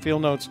with pocket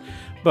field notes,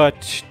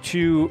 but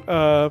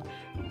to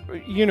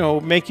you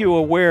know, make you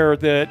aware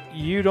that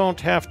you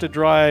don't have to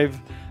drive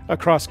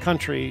across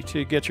country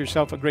to get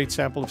yourself a great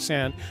sample of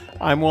sand.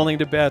 I'm willing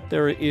to bet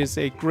there is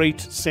a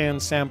great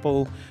sand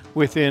sample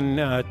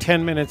within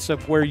 10 minutes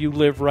of where you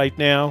live right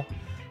now,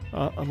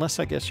 unless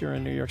I guess you're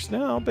in New York City.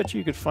 No, I'll bet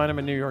you could find them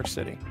in New York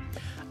City.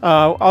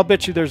 I'll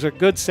bet you there's a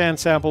good sand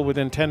sample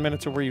within 10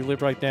 minutes of where you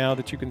live right now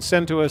that you can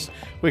send to us.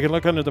 We can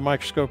look under the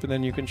microscope, and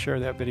then you can share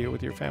that video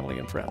with your family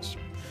and friends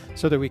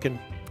so that we can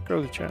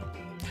grow the channel.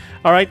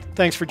 All right,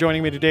 thanks for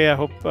joining me today. I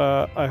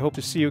hope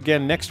to see you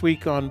again next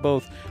week on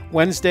both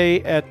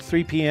Wednesday at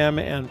 3 p.m.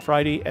 and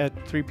Friday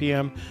at 3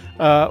 p.m.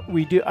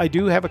 I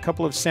do have a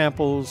couple of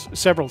samples,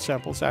 several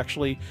samples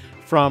actually,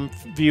 from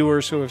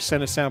viewers who have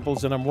sent us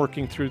samples, and I'm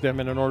working through them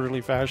in an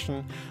orderly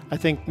fashion. I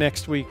think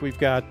next week we've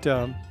got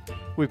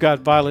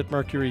violet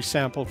mercury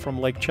sample from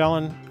Lake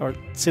Chelan, or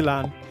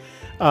Tzilan,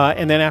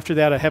 and then after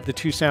that I have the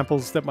two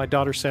samples that my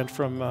daughter sent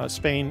from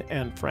Spain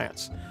and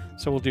France.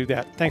 So we'll do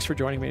that. Thanks for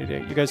joining me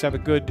today. You guys have a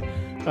good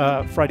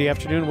Friday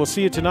afternoon. We'll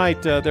see you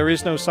tonight. There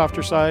is no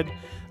softer side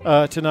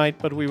tonight,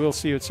 but we will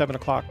see you at 7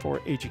 o'clock for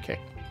AGK.